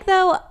 I like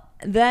though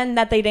then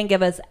that they didn't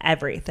give us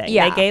everything.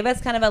 Yeah. They gave us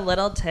kind of a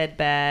little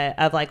tidbit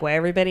of like where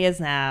everybody is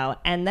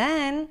now. And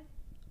then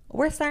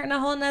we're starting a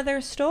whole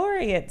nother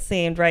story, it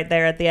seemed, right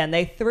there at the end.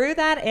 They threw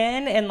that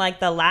in like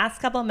the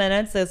last couple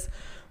minutes. This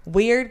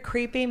weird,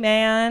 creepy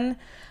man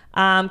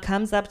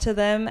comes up to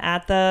them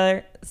at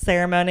the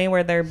ceremony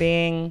where they're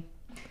being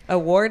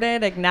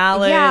awarded,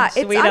 acknowledged. Yeah,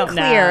 it's we don't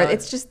unclear. know.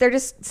 It's just they're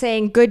just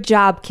saying good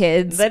job,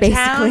 kids.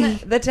 Basically,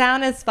 The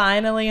town is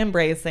finally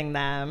embracing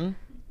them.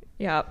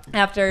 Yep.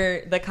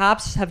 After the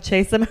cops have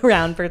chased them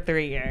around for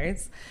 3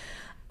 years.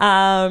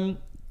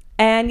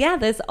 And yeah,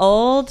 this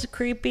old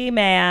creepy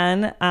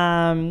man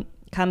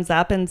comes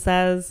up and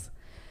says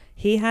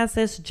he has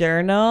this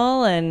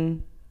journal,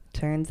 and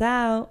turns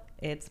out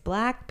it's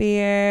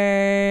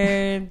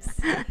Blackbeard's.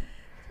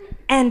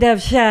 End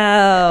of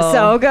show.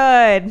 So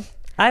good.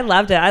 I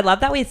loved it. I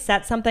love that we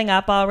set something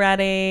up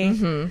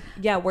already.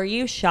 Yeah, were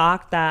you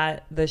shocked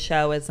that the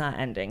show is not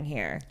ending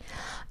here?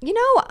 You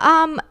know,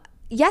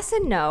 yes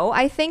and no.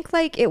 I think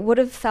like it would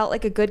have felt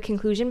like a good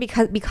conclusion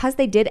because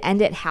they did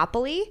end it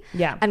happily.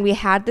 Yeah. And we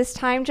had this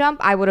time jump.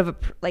 I would have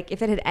like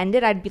if it had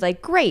ended, I'd be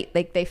like, great.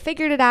 Like they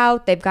figured it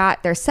out.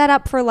 They're set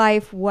up for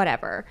life,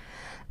 whatever.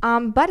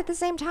 But at the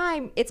same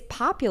time, it's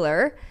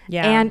popular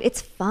and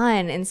it's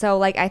fun. And so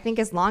like I think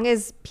as long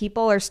as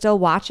people are still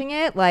watching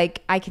it,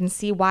 like I can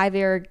see why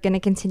they're going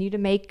to continue to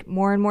make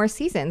more and more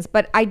seasons.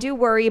 But I do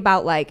worry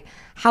about like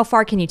how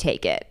far can you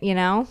take it, you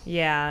know?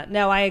 Yeah,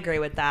 no, I agree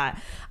with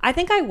that. I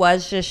think I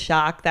was just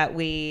shocked that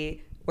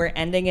we were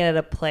ending it at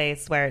a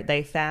place where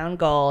they found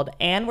gold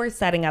and we're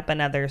setting up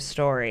another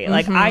story.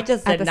 Like I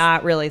just did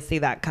not really see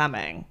that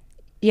coming.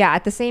 Yeah,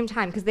 at the same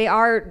time, because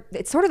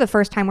it's sort of the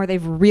first time where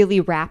they've really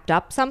wrapped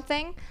up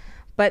something.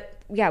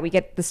 But yeah, we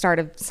get the start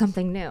of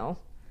something new,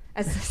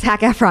 as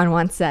Zac Efron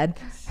once said.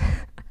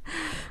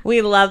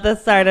 We love the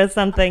start of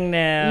something new.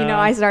 You know,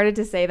 I started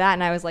to say that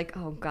and I was like,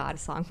 oh God, a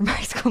song from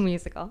High School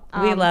Musical.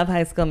 We love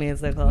High School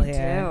Musical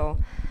here.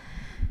 Too.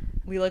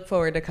 We look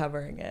forward to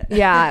covering it.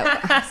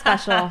 Yeah,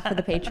 special for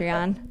the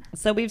Patreon.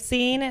 So we've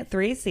seen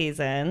 3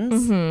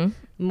 seasons,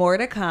 more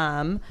to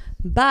come.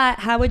 But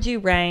how would you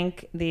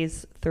rank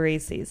these 3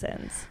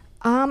 seasons?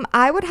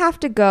 I would have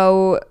to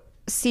go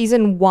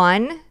season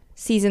 1,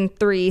 season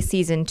 3,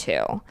 season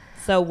 2.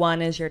 So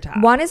 1 is your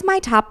top. 1 is my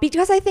top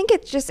because I think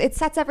it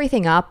sets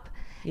everything up.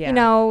 Yeah. You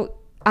know,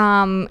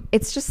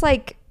 it's just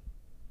like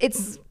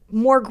it's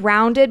more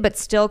grounded but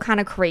still kind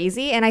of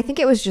crazy. And I think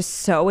it was just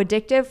so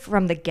addictive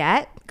from the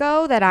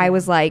get-go that I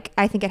was like,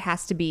 I think it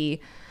has to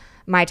be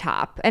my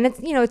top. And it's,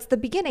 you know, it's the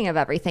beginning of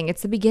everything.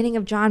 It's the beginning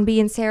of John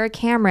B. and Sarah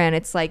Cameron.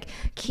 It's like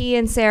Key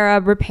and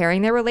Sarah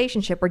repairing their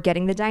relationship. We're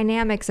getting the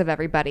dynamics of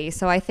everybody.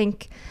 So I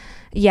think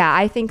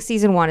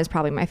season 1 is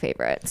probably my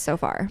favorite so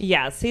far.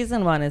 Yeah,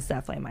 season 1 is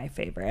definitely my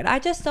favorite. I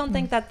just don't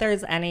think that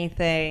there's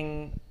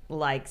anything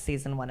like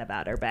season 1 of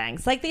Outer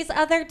Banks. Like these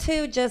other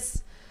 2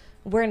 just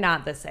were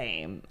not the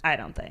same, I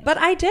don't think. But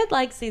I did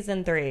like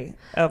season 3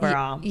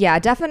 overall. Yeah,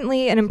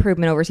 definitely an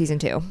improvement over season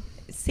 2.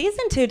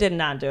 Season 2 did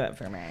not do it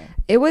for me.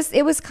 It was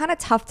kind of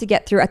tough to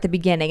get through at the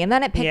beginning, and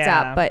then it picked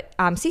Yeah. up.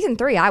 But season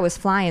 3, I was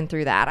flying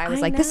through that. I was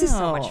I like, this is so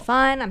know. much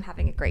fun. I'm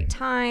having a great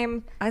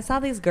time. I saw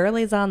these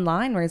girlies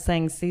online were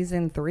saying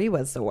season 3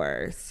 was the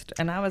worst.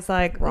 And I was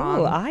like, Wrong.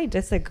 ooh, I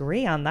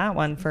disagree on that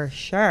one for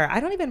sure. I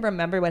don't even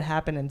remember what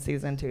happened in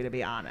season 2, to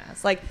be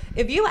honest. Like,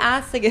 if you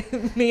asked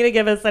me to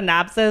give a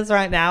synopsis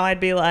right now, I'd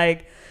be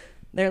like,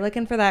 they're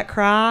looking for that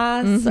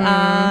cross.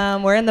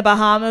 We're in the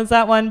Bahamas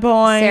at one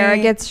point. Sarah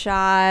gets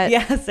shot.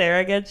 Yeah,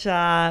 Sarah gets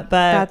shot.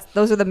 But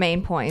Those are the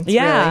main points.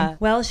 yeah. Really.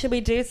 Well, should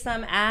we do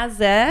some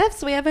as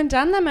ifs? We haven't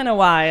done them in a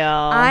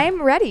while.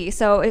 I'm ready.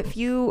 So if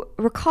you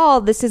recall,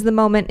 this is the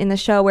moment in the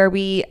show where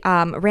we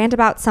rant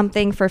about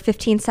something for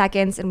 15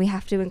 seconds and we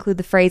have to include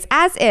the phrase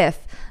as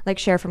if, like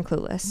Cher from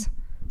Clueless.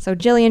 So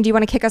Jillian, do you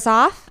want to kick us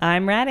off?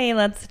 I'm ready.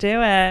 Let's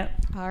do it.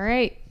 All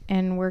right.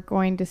 And we're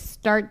going to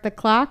start the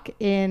clock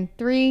in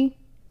 3,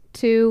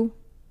 2,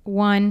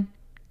 1,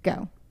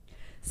 go.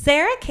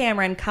 Sarah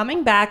Cameron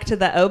coming back to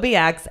the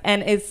OBX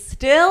and is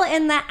still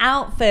in the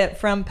outfit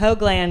from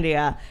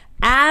Poglandia,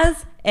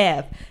 as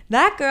if.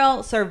 That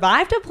girl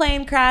survived a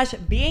plane crash,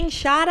 being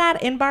shot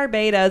at in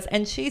Barbados,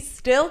 and she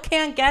still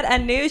can't get a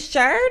new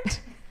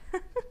shirt?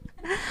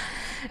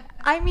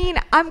 I mean,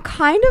 I'm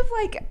kind of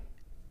like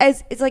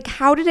it's like,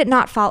 how did it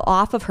not fall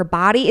off of her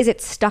body? Is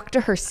it stuck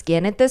to her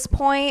skin at this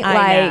point?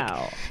 I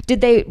know.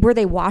 Were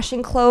they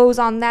washing clothes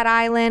on that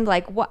island?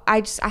 Like, what?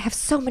 I have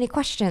so many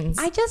questions.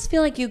 I just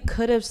feel like you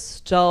could have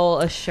stole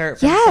a shirt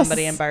from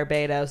somebody in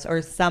Barbados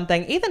or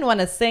something. Even one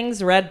of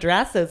Singh's red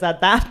dresses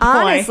at that point.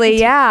 Honestly,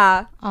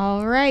 yeah.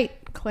 All right,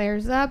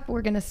 Claire's up.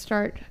 We're going to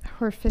start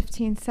her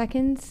 15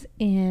 seconds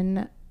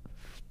in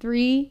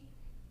 3,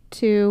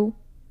 2,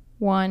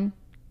 1,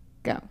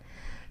 go.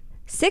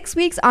 6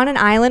 weeks on an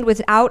island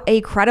without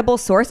a credible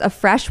source of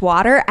fresh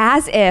water,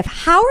 as if.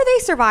 How are they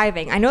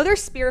surviving? I know they're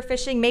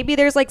spearfishing. Maybe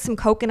there's like some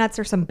coconuts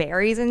or some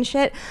berries and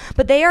shit,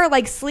 but they are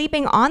like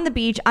sleeping on the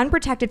beach,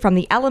 unprotected from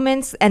the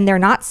elements, and they're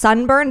not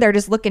sunburned. They're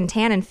just looking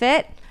tan and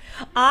fit.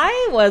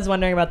 I was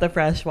wondering about the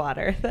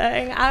freshwater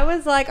thing. I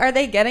was like, are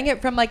they getting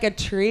it from like a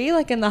tree,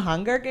 like in the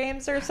Hunger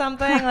Games or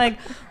something? Like,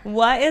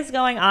 what is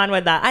going on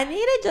with that? I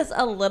needed just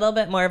a little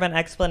bit more of an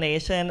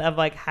explanation of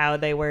like how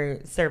they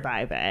were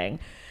surviving.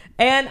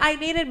 And I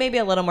needed maybe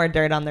a little more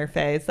dirt on their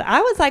face. I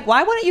was like,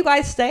 why wouldn't you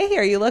guys stay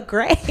here? You look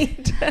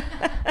great.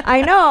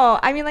 I know.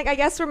 I mean, like, I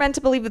guess we're meant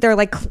to believe that they're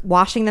like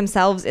washing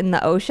themselves in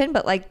the ocean,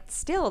 but like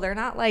still, they're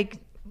not like,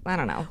 I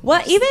don't know.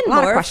 What even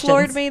more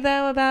floored me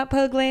though about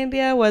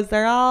Poglandia was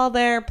they're all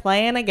there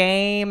playing a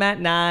game at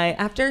night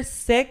after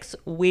 6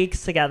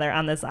 weeks together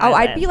on this island.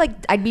 Oh,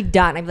 I'd be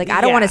done. I'd be like,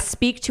 I don't want to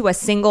speak to a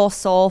single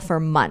soul for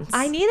months.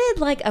 I needed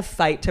like a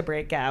fight to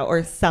break out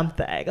or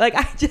something. Like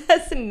I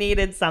just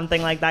needed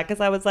something like that because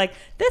I was like,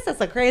 this is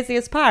the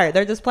craziest part.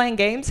 They're just playing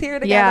games here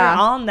together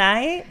all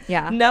night.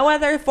 Yeah. No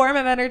other form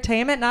of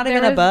entertainment, not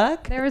even a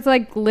book. There was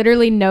like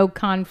literally no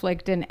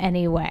conflict in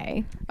any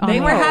way. They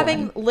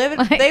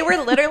were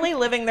literally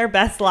living their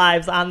best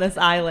lives on this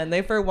island.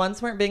 They for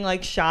once weren't being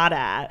like shot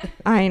at.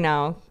 I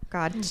know.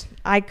 God,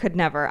 I could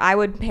never. I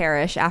would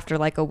perish after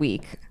like a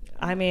week.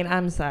 I mean,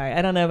 I'm sorry.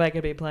 I don't know if I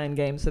could be playing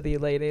games with you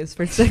ladies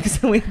for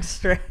 6 weeks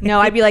straight. No,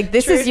 I'd be like,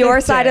 this is your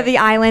side of the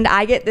island.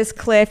 I get this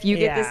cliff. You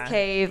get this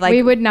cave. Like,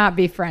 we would not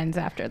be friends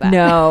after that.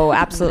 No,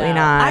 absolutely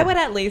not. I would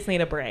at least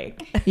need a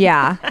break.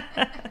 Yeah.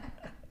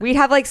 We'd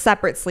have like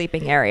separate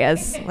sleeping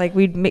areas. Like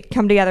we'd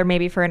come together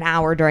maybe for an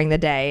hour during the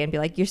day and be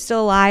like, you're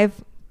still alive?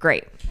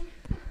 Great.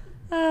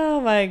 Oh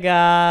my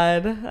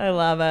God. I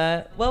love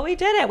it. Well, we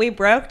did it. We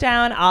broke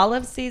down all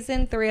of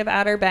season 3 of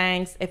Outer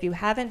Banks. If you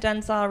haven't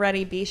done so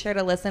already, be sure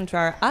to listen to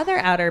our other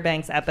Outer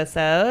Banks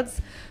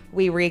episodes.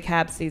 We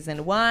recap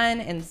season 1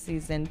 and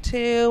season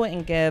 2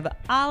 and give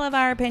all of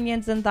our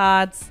opinions and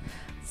thoughts.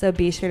 So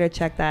be sure to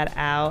check that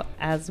out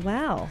as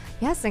well.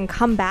 Yes, and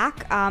come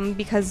back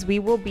because we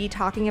will be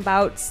talking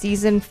about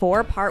season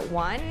 4, part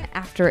 1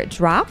 after it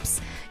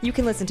drops. You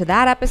can listen to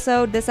that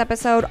episode, this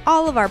episode,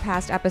 all of our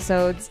past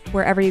episodes,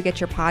 wherever you get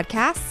your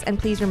podcasts. And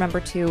please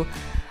remember to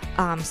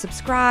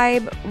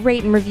subscribe,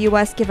 rate and review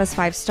us, give us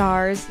 5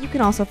 stars. You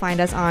can also find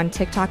us on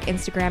TikTok,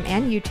 Instagram,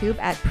 and YouTube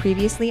at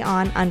previously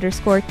on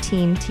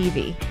 _teen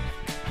TV.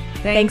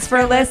 Thanks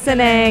for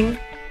listening.